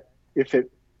that if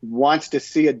it wants to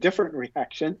see a different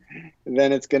reaction,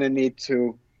 then it's going to need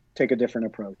to take a different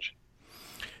approach.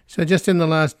 So just in the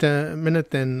last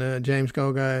minute then, James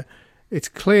Golgar, it's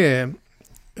clear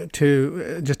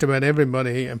to just about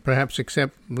everybody, and perhaps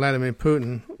except Vladimir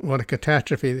Putin, what a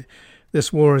catastrophe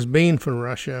this war has been for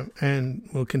Russia and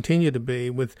will continue to be,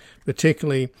 with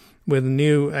particularly with a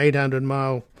new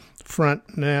 800-mile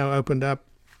front now opened up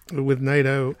with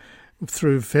NATO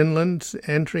through Finland's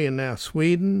entry and now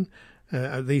Sweden,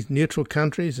 these neutral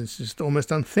countries. It's just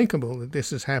almost unthinkable that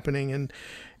this is happening. And,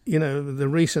 you know, the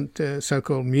recent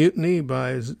so-called mutiny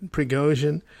by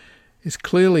Prigozhin has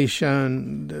clearly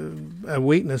shown a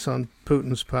weakness on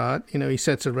Putin's part. You know, he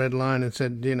sets a red line and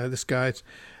said, you know, this guy's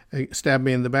stabbed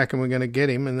me in the back and we're going to get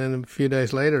him. And then a few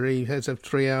days later, he has a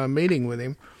 3-hour meeting with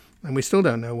him. And we still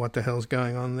don't know what the hell's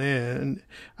going on there. And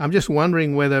I'm just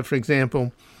wondering whether, for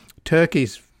example,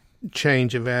 Turkey's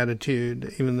change of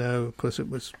attitude, even though, of course, it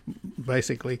was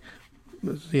basically,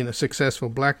 you know, successful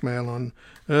blackmail on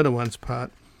Erdogan's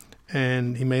part,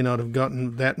 and he may not have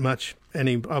gotten that much, and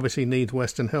he obviously needs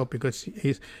Western help because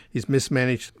he's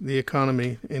mismanaged the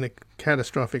economy in a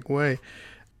catastrophic way.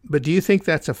 But do you think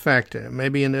that's a factor?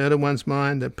 Maybe in Erdogan's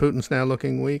mind that Putin's now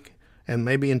looking weak, and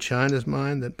maybe in China's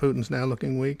mind that Putin's now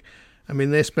looking weak? I mean,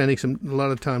 they're spending a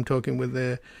lot of time talking with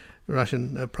their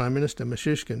Russian Prime Minister,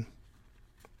 Mishustin.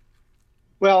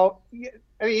 Well,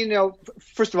 I mean, you know,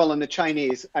 first of all, in the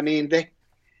Chinese, they're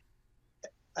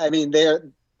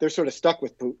sort of stuck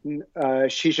with Putin.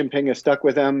 Xi Jinping is stuck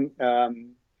with him,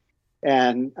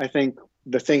 and I think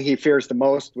the thing he fears the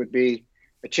most would be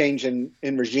a change in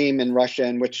regime in Russia,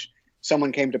 in which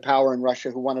someone came to power in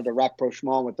Russia who wanted a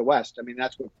rapprochement with the West. I mean,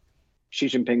 that's what Xi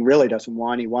Jinping really doesn't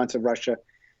want. He wants a Russia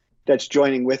that's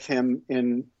joining with him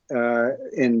in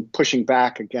pushing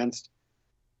back against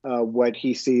what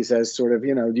he sees as sort of,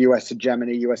 you know, U.S.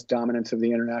 hegemony, U.S. dominance of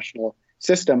the international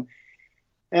system.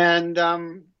 And,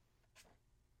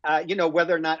 you know,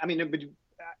 whether or not,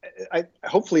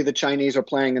 hopefully the Chinese are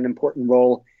playing an important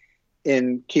role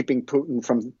in keeping Putin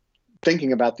from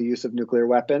thinking about the use of nuclear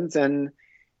weapons. And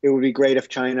it would be great if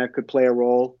China could play a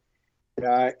role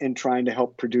in trying to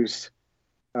help produce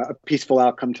a peaceful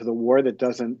outcome to the war that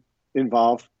doesn't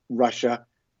involve Russia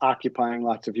occupying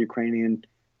lots of Ukrainian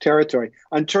territory.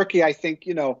 On Turkey, I think,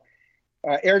 you know,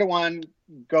 Erdogan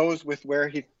goes with where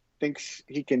he thinks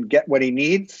he can get what he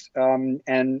needs.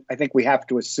 And I think we have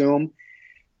to assume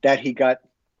that he got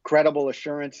credible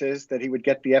assurances that he would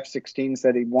get the F-16s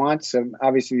that he wants.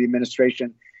 Obviously, the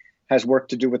administration has work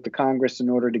to do with the Congress in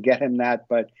order to get him that.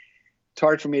 But it's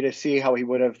hard for me to see how he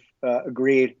would have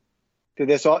agreed to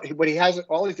this. All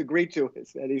he's agreed to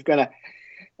is that he's going to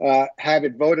have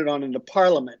it voted on in the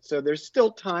parliament. So there's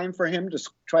still time for him to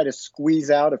try to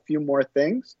squeeze out a few more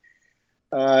things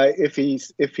if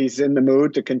he's in the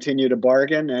mood to continue to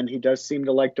bargain, and he does seem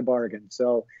to like to bargain.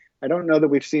 So I don't know that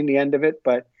we've seen the end of it,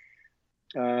 but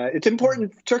it's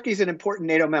important. Turkey's an important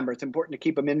NATO member. It's important to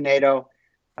keep him in NATO,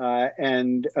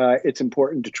 and it's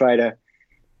important to try to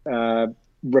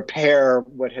repair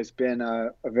what has been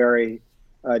a very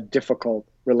difficult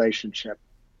relationship.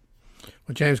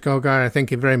 Well, James Golgar, I thank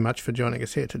you very much for joining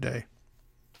us here today.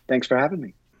 Thanks for having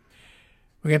me.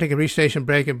 We're going to take a brief station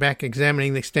break and back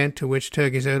examining the extent to which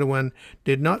Turkey's Erdogan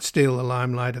did not steal the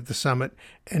limelight at the summit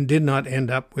and did not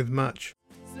end up with much.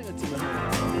 You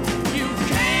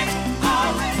can't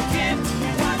always get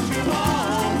what you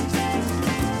want.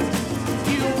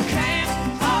 You can't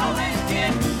always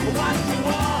get what you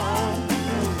want.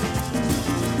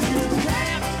 You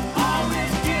can't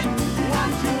always get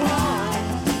what you want.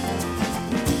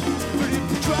 But if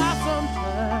you try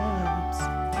sometimes,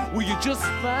 will you just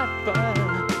might find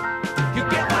you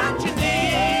get what you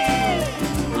need?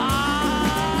 Oh,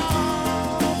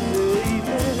 baby,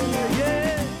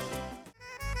 yeah.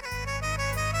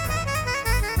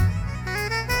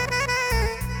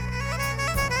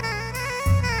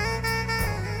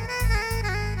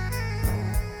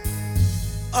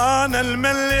 أنا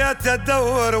الملي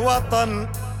أتدور وطن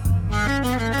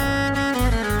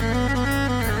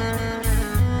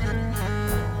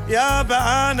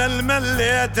يابا أنا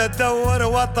الملي أتدور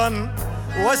وطن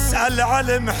واسأل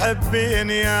على المحبين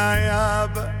يا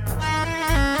يابا.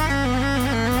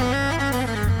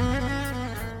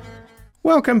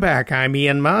 Welcome back. I'm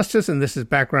Ian Masters, and this is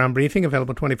Background Briefing,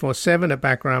 available 24/7 at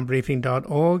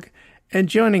backgroundbriefing.org And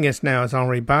joining us now is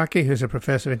Henri Barkey, who's a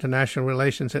professor of international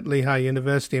relations at Lehigh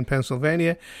University in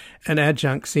Pennsylvania, an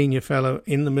adjunct senior fellow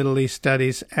in the Middle East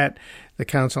Studies at the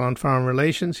Council on Foreign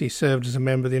Relations. He served as a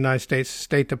member of the United States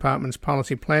State Department's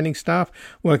policy planning staff,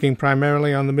 working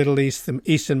primarily on the Middle East, the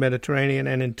Eastern Mediterranean,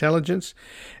 and intelligence,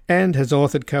 and has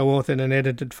authored, co-authored, and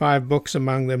edited 5 books,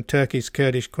 among them Turkey's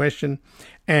Kurdish Question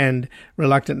and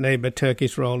Reluctant Neighbor,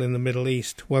 Turkey's Role in the Middle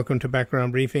East. Welcome to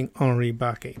Background Briefing, Henri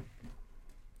Barkey.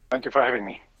 Thank you for having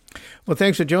me. Well,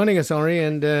 thanks for joining us, Henri.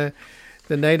 And the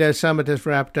NATO summit has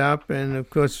wrapped up, and of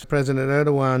course, President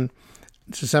Erdogan,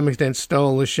 to some extent,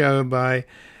 stole the show by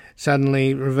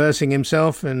suddenly reversing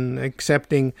himself and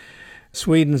accepting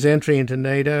Sweden's entry into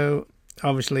NATO.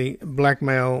 Obviously,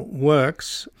 blackmail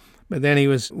works, but then he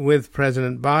was with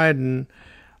President Biden,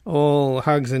 all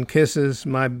hugs and kisses,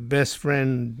 my best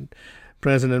friend,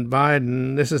 President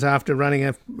Biden. This is after running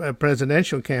a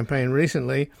presidential campaign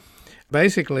recently,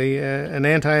 basically an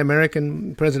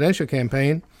anti-American presidential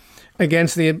campaign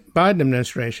against the Biden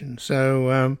administration.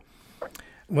 So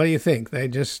what do you think? They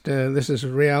just, this is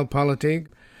realpolitik.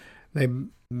 They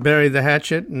buried the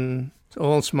hatchet and it's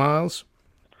all smiles?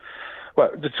 Well,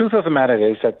 the truth of the matter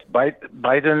is that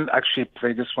Biden actually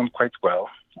played this one quite well,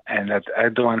 and that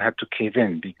Erdogan had to cave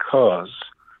in because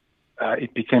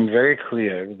it became very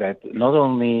clear that not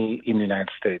only in the United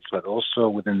States, but also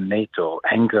within NATO,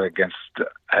 anger against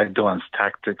Erdogan's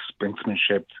tactics,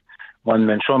 brinksmanship,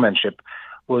 one-man showmanship,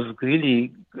 was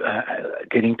really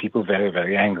getting people very,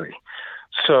 very angry.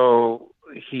 So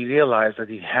he realized that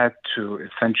he had to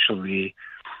essentially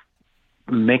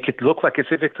make it look like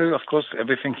it's a victory. Of course,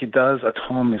 everything he does at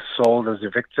home is sold as a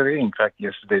victory. In fact,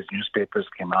 yesterday's newspapers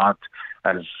came out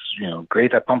as,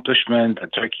 great accomplishment.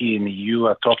 Turkey and the EU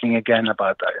are talking again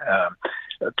about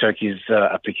Turkey's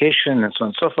application and so on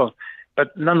and so forth.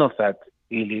 But none of that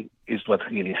really is what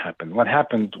really happened. What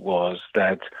happened was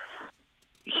that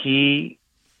he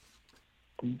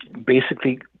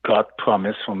basically got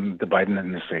promise from the Biden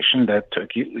administration that the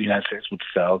United States would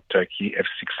sell Turkey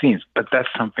F-16s. But that's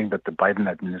something that the Biden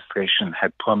administration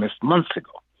had promised months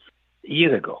ago, a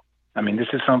year ago. I mean, this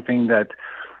is something that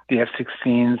the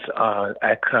F-16s are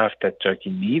aircraft that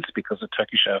Turkey needs because the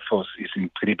Turkish Air Force is in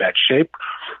pretty bad shape.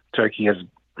 Turkey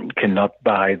cannot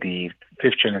buy the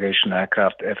 5th-generation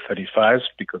aircraft F-35s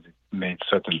because it made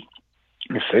certain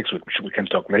mistakes, which we can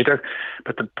talk later.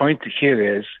 But the point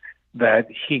here is that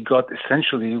he got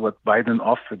essentially what Biden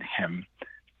offered him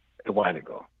a while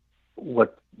ago.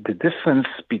 What the difference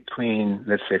between,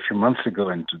 let's say, a few months ago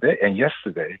and today and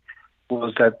yesterday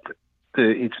was that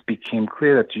it became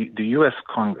clear that the U.S.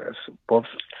 Congress, both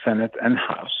Senate and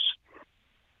House,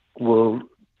 will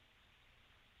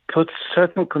put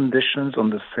certain conditions on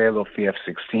the sale of the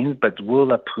F-16, but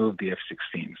will approve the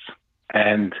F-16s.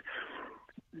 And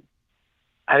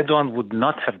Erdogan would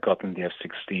not have gotten the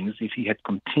F-16s if he had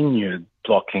continued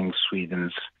blocking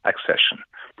Sweden's accession.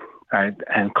 Right?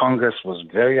 And Congress was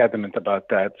very adamant about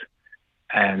that.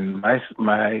 And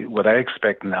what I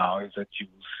expect now is that you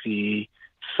will see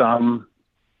some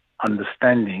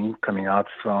understanding coming out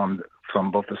from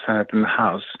both the Senate and the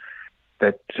House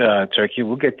that Turkey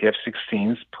will get the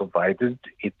F-16s provided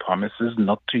it promises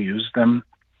not to use them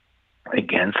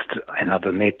against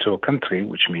another NATO country,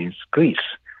 which means Greece.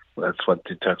 That's what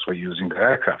the Turks were using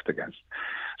their aircraft against.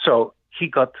 So he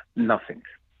got nothing.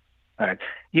 Right.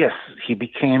 Yes, he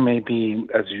became maybe,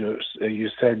 as you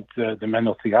said, the man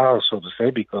of the hour, so to say,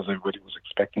 because everybody was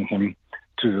expecting him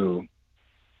to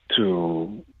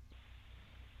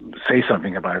say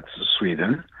something about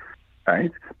Sweden,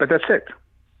 right? But that's it.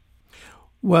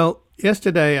 Well,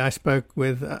 yesterday I spoke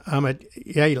with Ahmet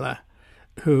Yayla,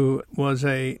 who was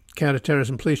a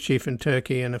counterterrorism police chief in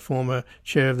Turkey and a former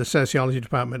chair of the sociology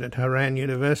department at Harran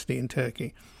University in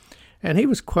Turkey. And he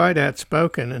was quite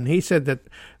outspoken, and he said that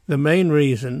the main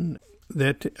reason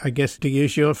that, I guess to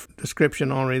use your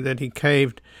description, Henri, that he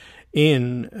caved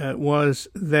in was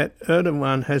that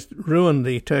Erdogan has ruined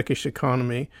the Turkish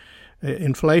economy.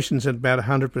 Inflation's at about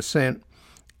 100%,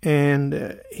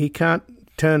 and he can't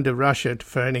turn to Russia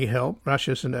for any help.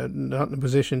 Russia's not in a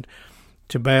position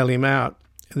to bail him out.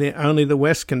 Only the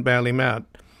West can bail him out,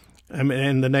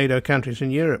 and the NATO countries in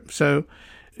Europe. So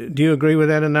do you agree with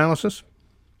that analysis?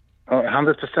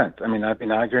 100%. I mean, I've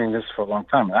been arguing this for a long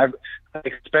time. I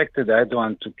expected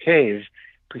Erdogan to cave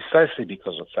precisely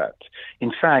because of that.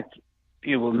 In fact,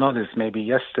 you will notice maybe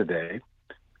yesterday,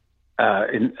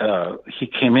 he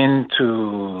came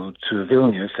into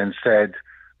Vilnius and said,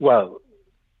 well,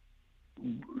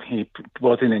 he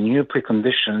brought in a new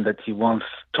precondition that he wants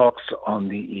talks on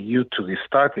the EU to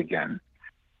restart again.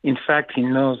 In fact, he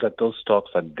knows that those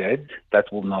talks are dead.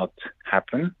 That will not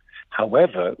happen.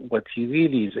 However, what he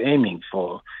really is aiming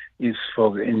for is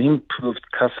for an improved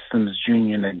customs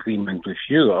union agreement with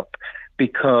Europe,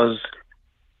 because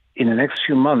in the next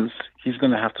few months, he's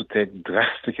going to have to take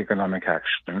drastic economic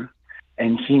action,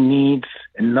 and he needs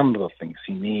a number of things.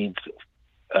 He needs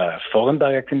foreign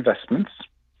direct investments.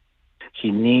 He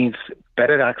needs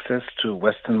better access to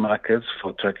Western markets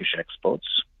for Turkish exports.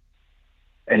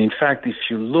 And in fact, if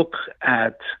you look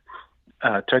at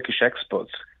Turkish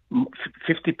exports,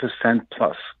 50%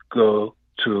 plus go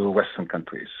to Western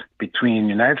countries. Between the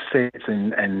United States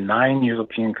and 9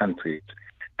 European countries,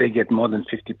 they get more than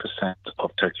 50%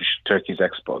 of Turkey's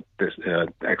exports.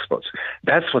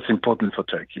 That's what's important for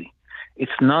Turkey.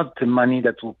 It's not the money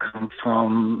that will come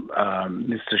from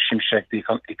Mr. Şimşek, the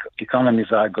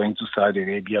economies are going to Saudi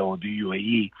Arabia or the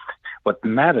UAE. What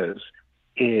matters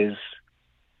is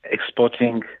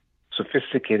exporting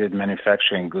sophisticated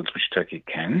manufacturing goods, which Turkey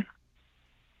can,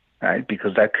 right?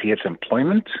 Because that creates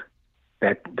employment,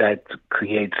 that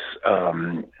creates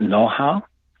know-how,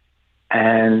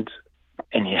 and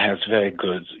he has very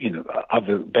good,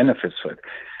 other benefits for it.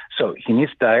 So he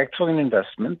needs direct foreign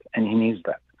investment, and he needs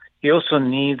that. He also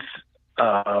needs,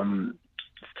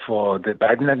 for the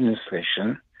Biden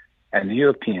administration and the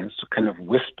Europeans to kind of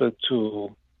whisper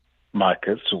to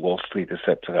markets, to Wall Street,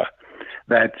 etc.,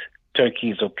 that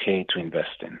Turkey is okay to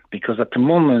invest in. Because at the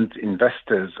moment,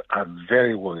 investors are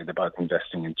very worried about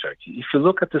investing in Turkey. If you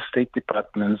look at the State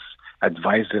Department's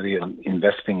advisory on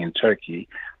investing in Turkey,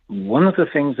 one of the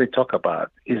things they talk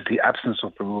about is the absence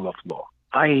of the rule of law,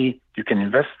 i.e., you can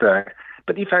invest there,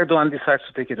 but if Erdogan decides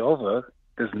to take it over,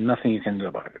 there's nothing you can do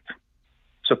about it.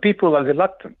 So people are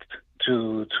reluctant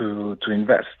to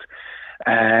invest.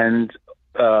 And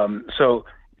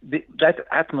that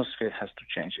atmosphere has to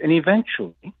change. And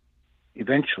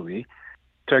eventually,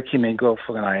 Turkey may go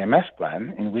for an IMF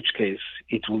plan, in which case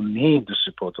it will need the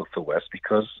support of the West,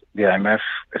 because the IMF,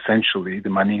 essentially, the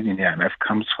money in the IMF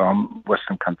comes from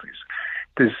Western countries.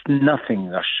 There's nothing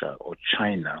Russia or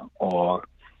China or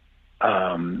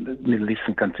Middle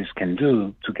Eastern countries can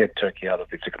do to get Turkey out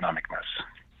of its economic mess.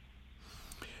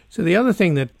 So the other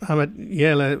thing that Ahmet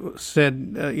Yeler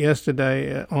said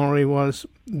yesterday, Henri, was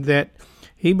that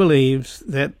he believes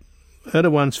that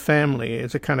Erdogan's family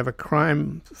is a kind of a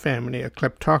crime family, a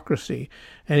kleptocracy,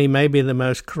 and he may be the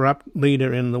most corrupt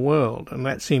leader in the world. And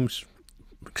that seems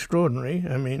extraordinary.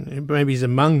 I mean, maybe he's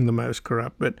among the most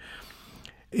corrupt, but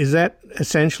is that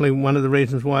essentially one of the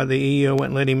reasons why the EU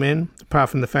won't let him in, apart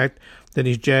from the fact that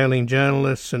he's jailing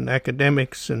journalists and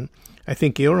academics? And I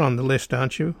think you're on the list,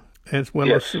 aren't you? As well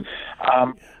yes.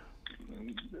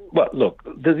 Well, look,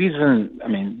 the reason, I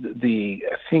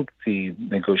think the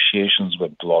negotiations were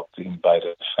blocked by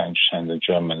the French and the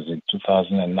Germans in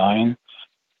 2009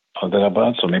 or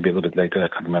thereabouts, or maybe a little bit later, I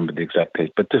can't remember the exact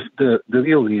date. But the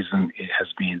real reason it has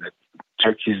been that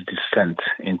Turkey's descent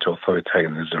into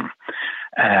authoritarianism.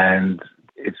 And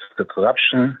it's the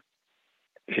corruption,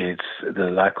 it's the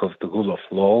lack of the rule of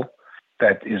law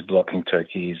that is blocking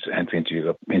Turkey's entry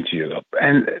into Europe.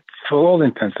 And for all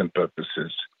intents and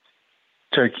purposes,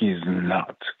 Turkey is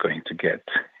not going to get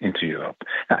into Europe.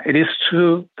 Now, it is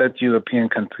true that European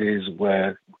countries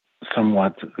were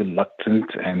somewhat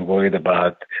reluctant and worried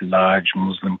about a large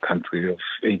Muslim country of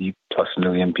 80 plus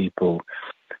million people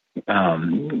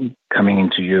coming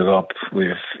into Europe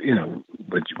with,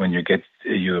 when you get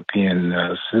a European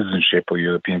citizenship or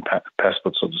European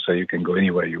passport, so to say, you can go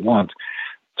anywhere you want.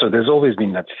 So there's always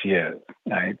been that fear,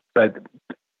 right? But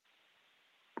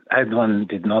Erdogan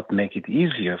did not make it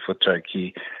easier for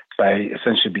Turkey by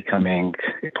essentially becoming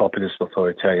a populist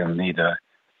authoritarian leader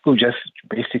who just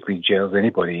basically jails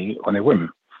anybody on a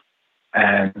whim,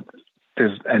 and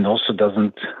also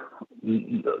doesn't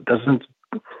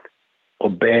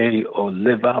obey or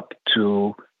live up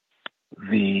to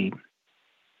the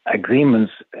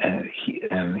agreements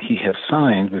he has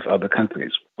signed with other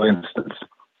countries. For instance,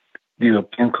 the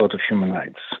European Court of Human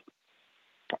Rights.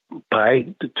 By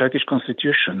the Turkish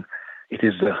constitution, it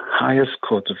is the highest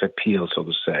court of appeal, so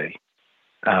to say,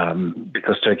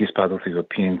 because Turkey is part of the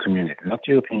European community, not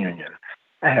the European Union.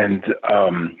 And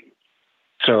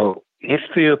so if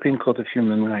the European Court of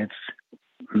Human Rights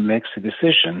makes a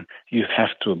decision, you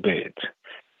have to obey it.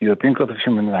 The European Court of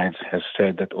Human Rights has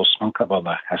said that Osman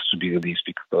Kavala has to be released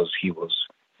because he was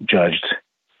judged.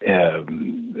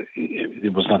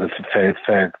 It was not a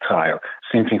fair trial.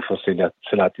 Same thing for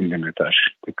Selahattin Demirtas,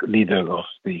 the leader of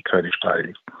the Kurdish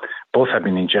party. Both have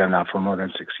been in jail now for more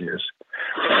than 6 years.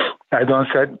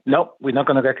 Erdogan said, no, we're not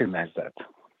going to recognize that.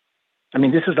 I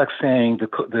mean, this is like saying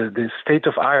the state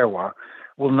of Iowa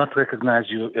will not recognize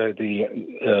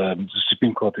the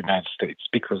Supreme Court of the United States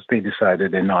because they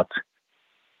decided they're not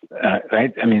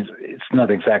right? I mean, it's not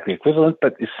exactly equivalent,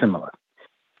 but it's similar.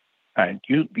 Right?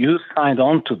 You signed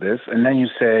on to this, and then you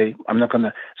say, I'm not going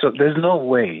to. So there's no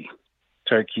way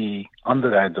Turkey,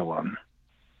 under Erdogan,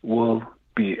 will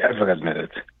be ever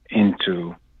admitted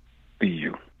into the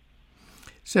EU.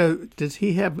 So does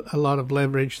he have a lot of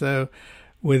leverage, though,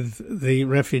 with the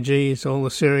refugees, all the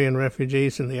Syrian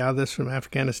refugees and the others from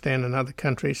Afghanistan and other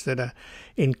countries that are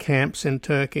in camps in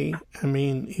Turkey? I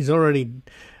mean, he's already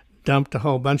dumped a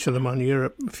whole bunch of them on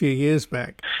Europe a few years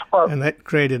back, and that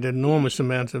created enormous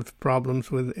amounts of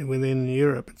problems within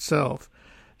Europe itself.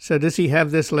 So does he have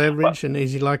this leverage, and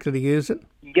is he likely to use it?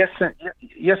 Yes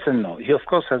and no. He, of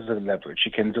course, has the leverage.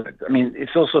 He can do it. I mean,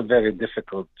 it's also very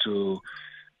difficult to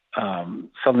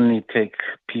suddenly take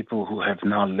people who have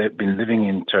now been living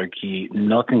in Turkey,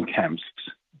 not in camps,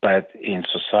 but in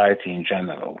society in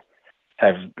general,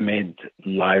 have made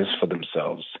lives for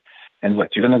themselves. And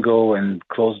what, you're going to go and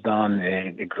close down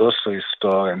a grocery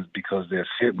store and because they're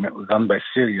run by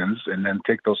Syrians, and then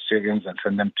take those Syrians and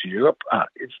send them to Europe?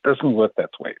 It doesn't work that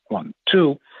way, one.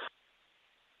 Two,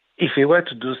 if he were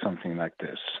to do something like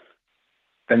this,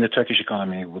 then the Turkish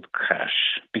economy would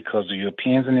crash, because the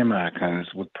Europeans and the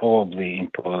Americans would probably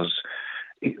impose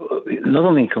not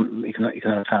only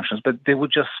economic sanctions, but they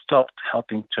would just stop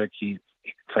helping Turkey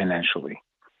financially.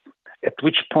 At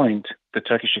which point, the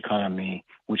Turkish economy,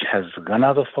 which has run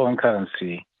out of foreign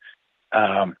currency,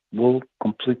 will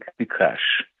completely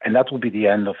crash. And that will be the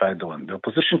end of Erdogan. The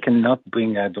opposition cannot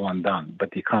bring Erdogan down, but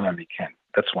the economy can.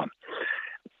 That's one.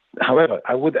 However,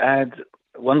 I would add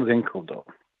one wrinkle, though.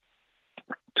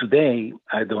 Today,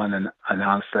 Erdogan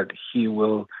announced that he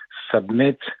will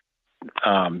submit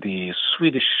the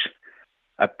Swedish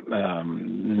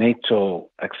NATO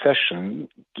accession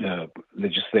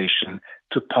legislation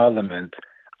to Parliament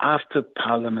after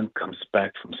Parliament comes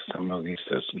back from summer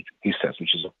recess, which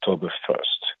is October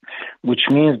 1st, which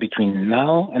means between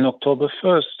now and October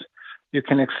 1st, you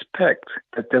can expect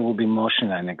that there will be more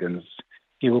shenanigans.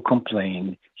 He will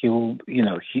complain. He will,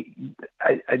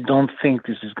 I don't think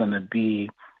this is going to be,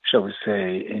 shall we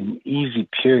say, an easy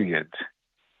period.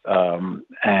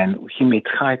 And he may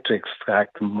try to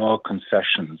extract more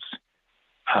concessions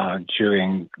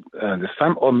during this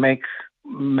time, or make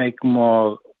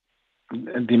more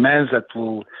demands that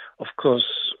will, of course,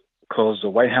 cause the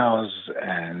White House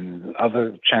and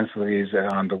other chancelleries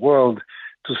around the world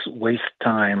to waste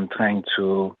time trying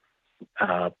to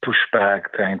push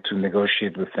back, trying to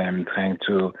negotiate with them, trying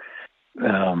to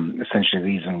essentially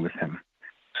reason with him.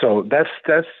 So that's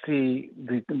the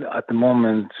at the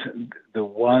moment the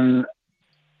one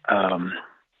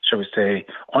shall we say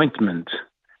ointment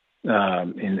in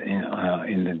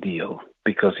the deal,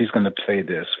 because he's going to play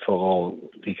this for all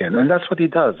he can, and that's what he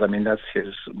does. I mean, that's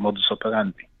his modus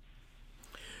operandi.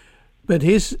 But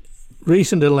his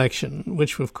recent election,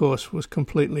 which of course was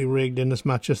completely rigged in as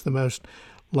much as the most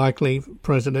likely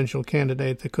presidential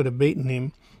candidate that could have beaten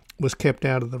him was kept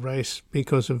out of the race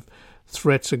because of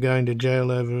threats of going to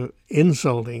jail over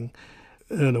insulting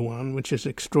Erdogan, which is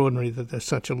extraordinary that there's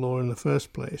such a law in the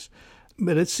first place.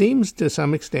 But it seems to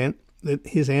some extent that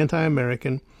his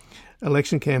anti-American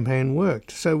election campaign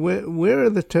worked. So where are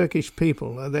the Turkish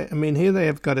people? Here they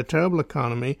have got a terrible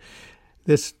economy.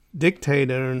 This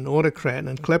dictator and autocrat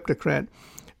and kleptocrat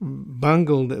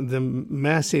bungled the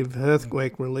massive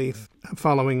earthquake relief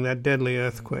following that deadly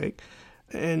earthquake.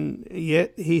 And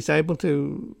yet he's able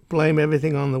to blame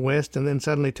everything on the West and then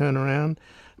suddenly turn around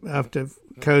after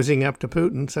cozying up to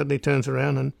Putin, suddenly turns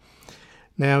around and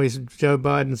now he's Joe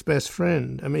Biden's best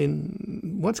friend. I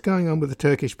mean, what's going on with the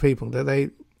Turkish people? Are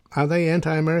they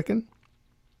anti-American?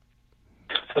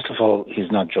 First of all, he's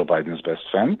not Joe Biden's best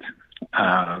friend.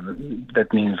 That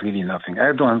means really nothing.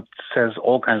 Erdogan says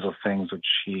all kinds of things, which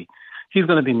he's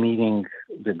going to be meeting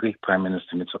the Greek Prime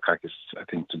Minister Mitsotakis, I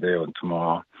think, today or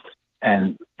tomorrow.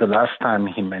 And the last time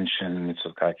he mentioned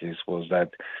Mitsotakis was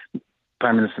that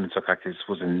Prime Minister Mitsotakis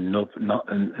was a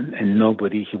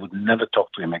nobody. He would never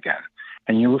talk to him again.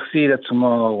 And you will see that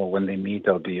tomorrow, or when they meet,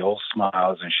 there'll be all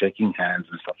smiles and shaking hands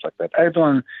and stuff like that.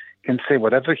 Erdogan can say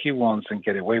whatever he wants and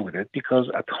get away with it, because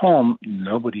at home,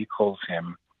 nobody calls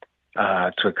him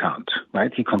to account,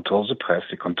 right? He controls the press,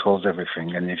 he controls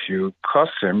everything. And if you cross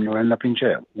him, you end up in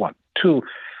jail. One. Two,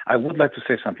 I would like to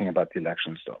say something about the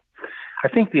elections, though. I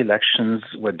think the elections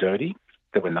were dirty.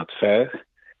 They were not fair.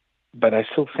 But I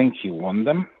still think he won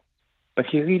them. But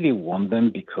he really won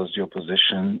them because the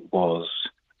opposition was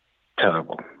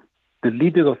terrible. The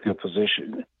leader of the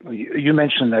opposition, you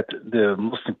mentioned that the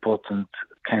most important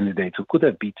candidate who could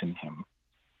have beaten him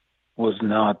was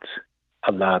not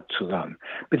allowed to run.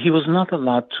 But he was not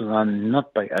allowed to run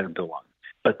not by Erdogan.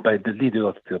 but by the leader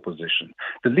of the opposition.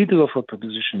 The leader of the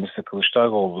opposition, Mr.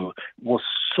 Kılıçdaroğlu, was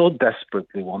so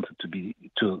desperately wanted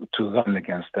to run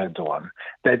against Erdogan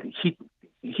that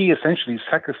he essentially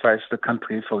sacrificed the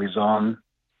country for his own,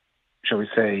 shall we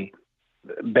say,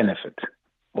 benefit,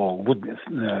 or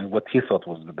what he thought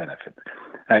was the benefit.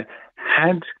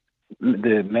 Had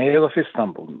the mayor of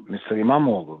Istanbul, Mr.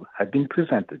 İmamoğlu, had been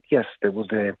presented, yes,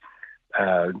 there's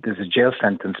a jail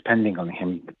sentence pending on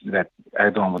him that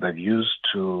Erdogan would have used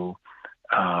to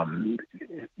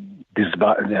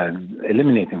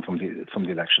eliminate him from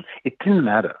the election. It didn't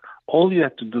matter. All you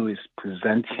had to do is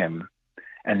present him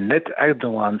and let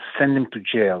Erdogan send him to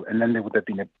jail, and then there would have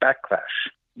been a backlash,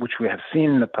 which we have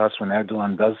seen in the past when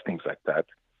Erdogan does things like that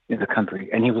in the country,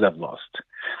 and he would have lost.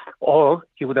 Or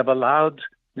he would have allowed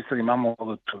Mr.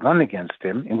 İmamoğlu to run against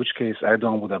him, in which case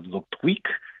Erdogan would have looked weak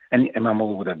and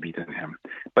İmamoğlu would have beaten him.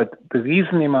 But the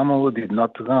reason İmamoğlu did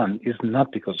not run is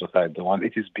not because of Erdogan,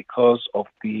 it is because of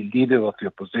the leader of the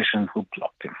opposition who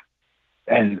blocked him.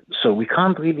 And so we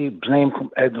can't really blame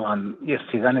Erdogan. Yes,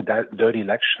 he ran a dirty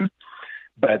election,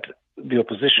 but the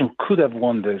opposition could have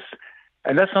won this.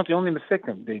 And that's not the only mistake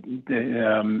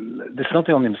that's not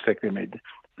the only mistake they made.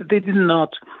 They did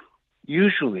not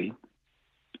usually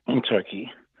in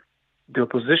Turkey. The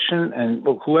opposition and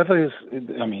whoever is,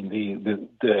 the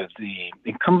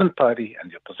incumbent party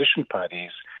and the opposition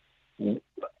parties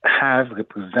have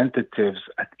representatives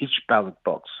at each ballot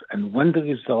box. And when the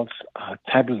results are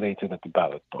tabulated at the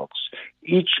ballot box,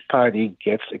 each party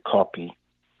gets a copy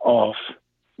of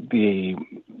the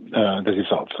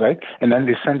results, right? And then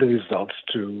they send the results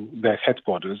to their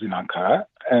headquarters in Ankara,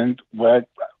 and where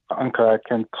Ankara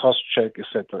can cross-check,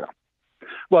 etc.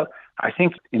 Well, I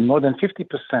think in more than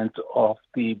 50% of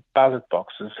the ballot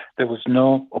boxes, there was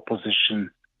no opposition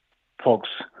folks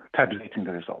tabulating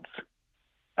the results.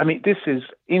 I mean, this is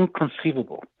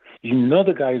inconceivable. You know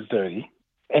the guy is dirty,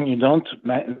 and you don't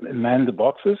man the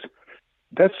boxes.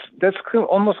 That's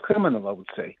almost criminal, I would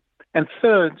say. And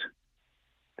third,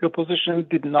 the opposition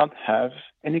did not have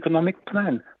an economic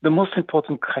plan. The most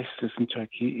important crisis in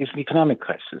Turkey is an economic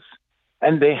crisis,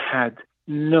 and they had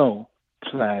no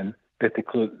plan that they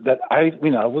could.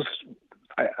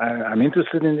 I'm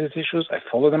interested in these issues. I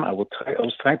follow them. I was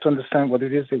trying to understand what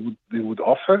it is they would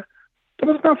offer.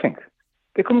 There was nothing.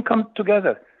 They couldn't come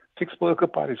together. 6 political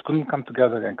parties couldn't come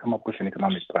together and come up with an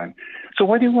economic plan. So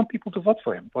why do you want people to vote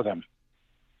for them?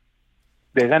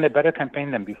 They ran a better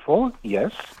campaign than before,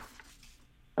 yes,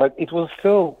 but it was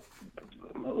still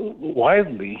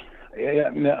wildly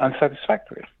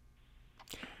unsatisfactory.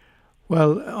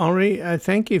 Well, Henri,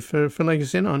 thank you for filling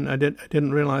us in on. I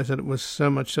didn't realize that it was so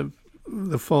much of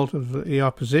the fault of the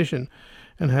opposition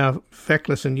and how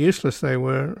feckless and useless they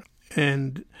were.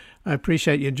 And I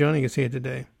appreciate you joining us here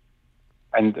today.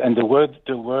 And the word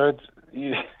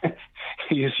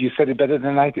you said it better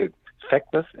than I did.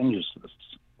 Feckless and useless.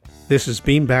 This has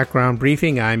been Background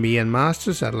Briefing. I'm Ian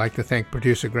Masters. I'd like to thank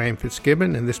producer Graham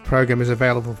Fitzgibbon, and this program is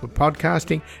available for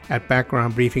podcasting at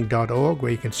backgroundbriefing.org,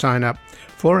 where you can sign up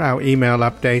for our email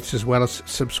updates as well as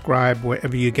subscribe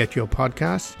wherever you get your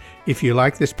podcasts. If you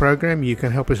like this program, you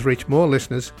can help us reach more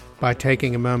listeners by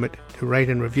taking a moment to rate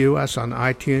and review us on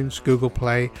iTunes, Google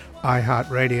Play,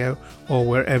 iHeartRadio, or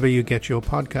wherever you get your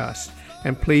podcasts.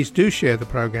 And please do share the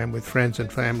program with friends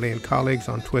and family and colleagues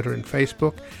on Twitter and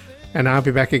Facebook. And I'll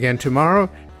be back again tomorrow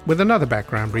with another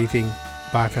Background Briefing.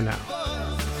 Bye for now.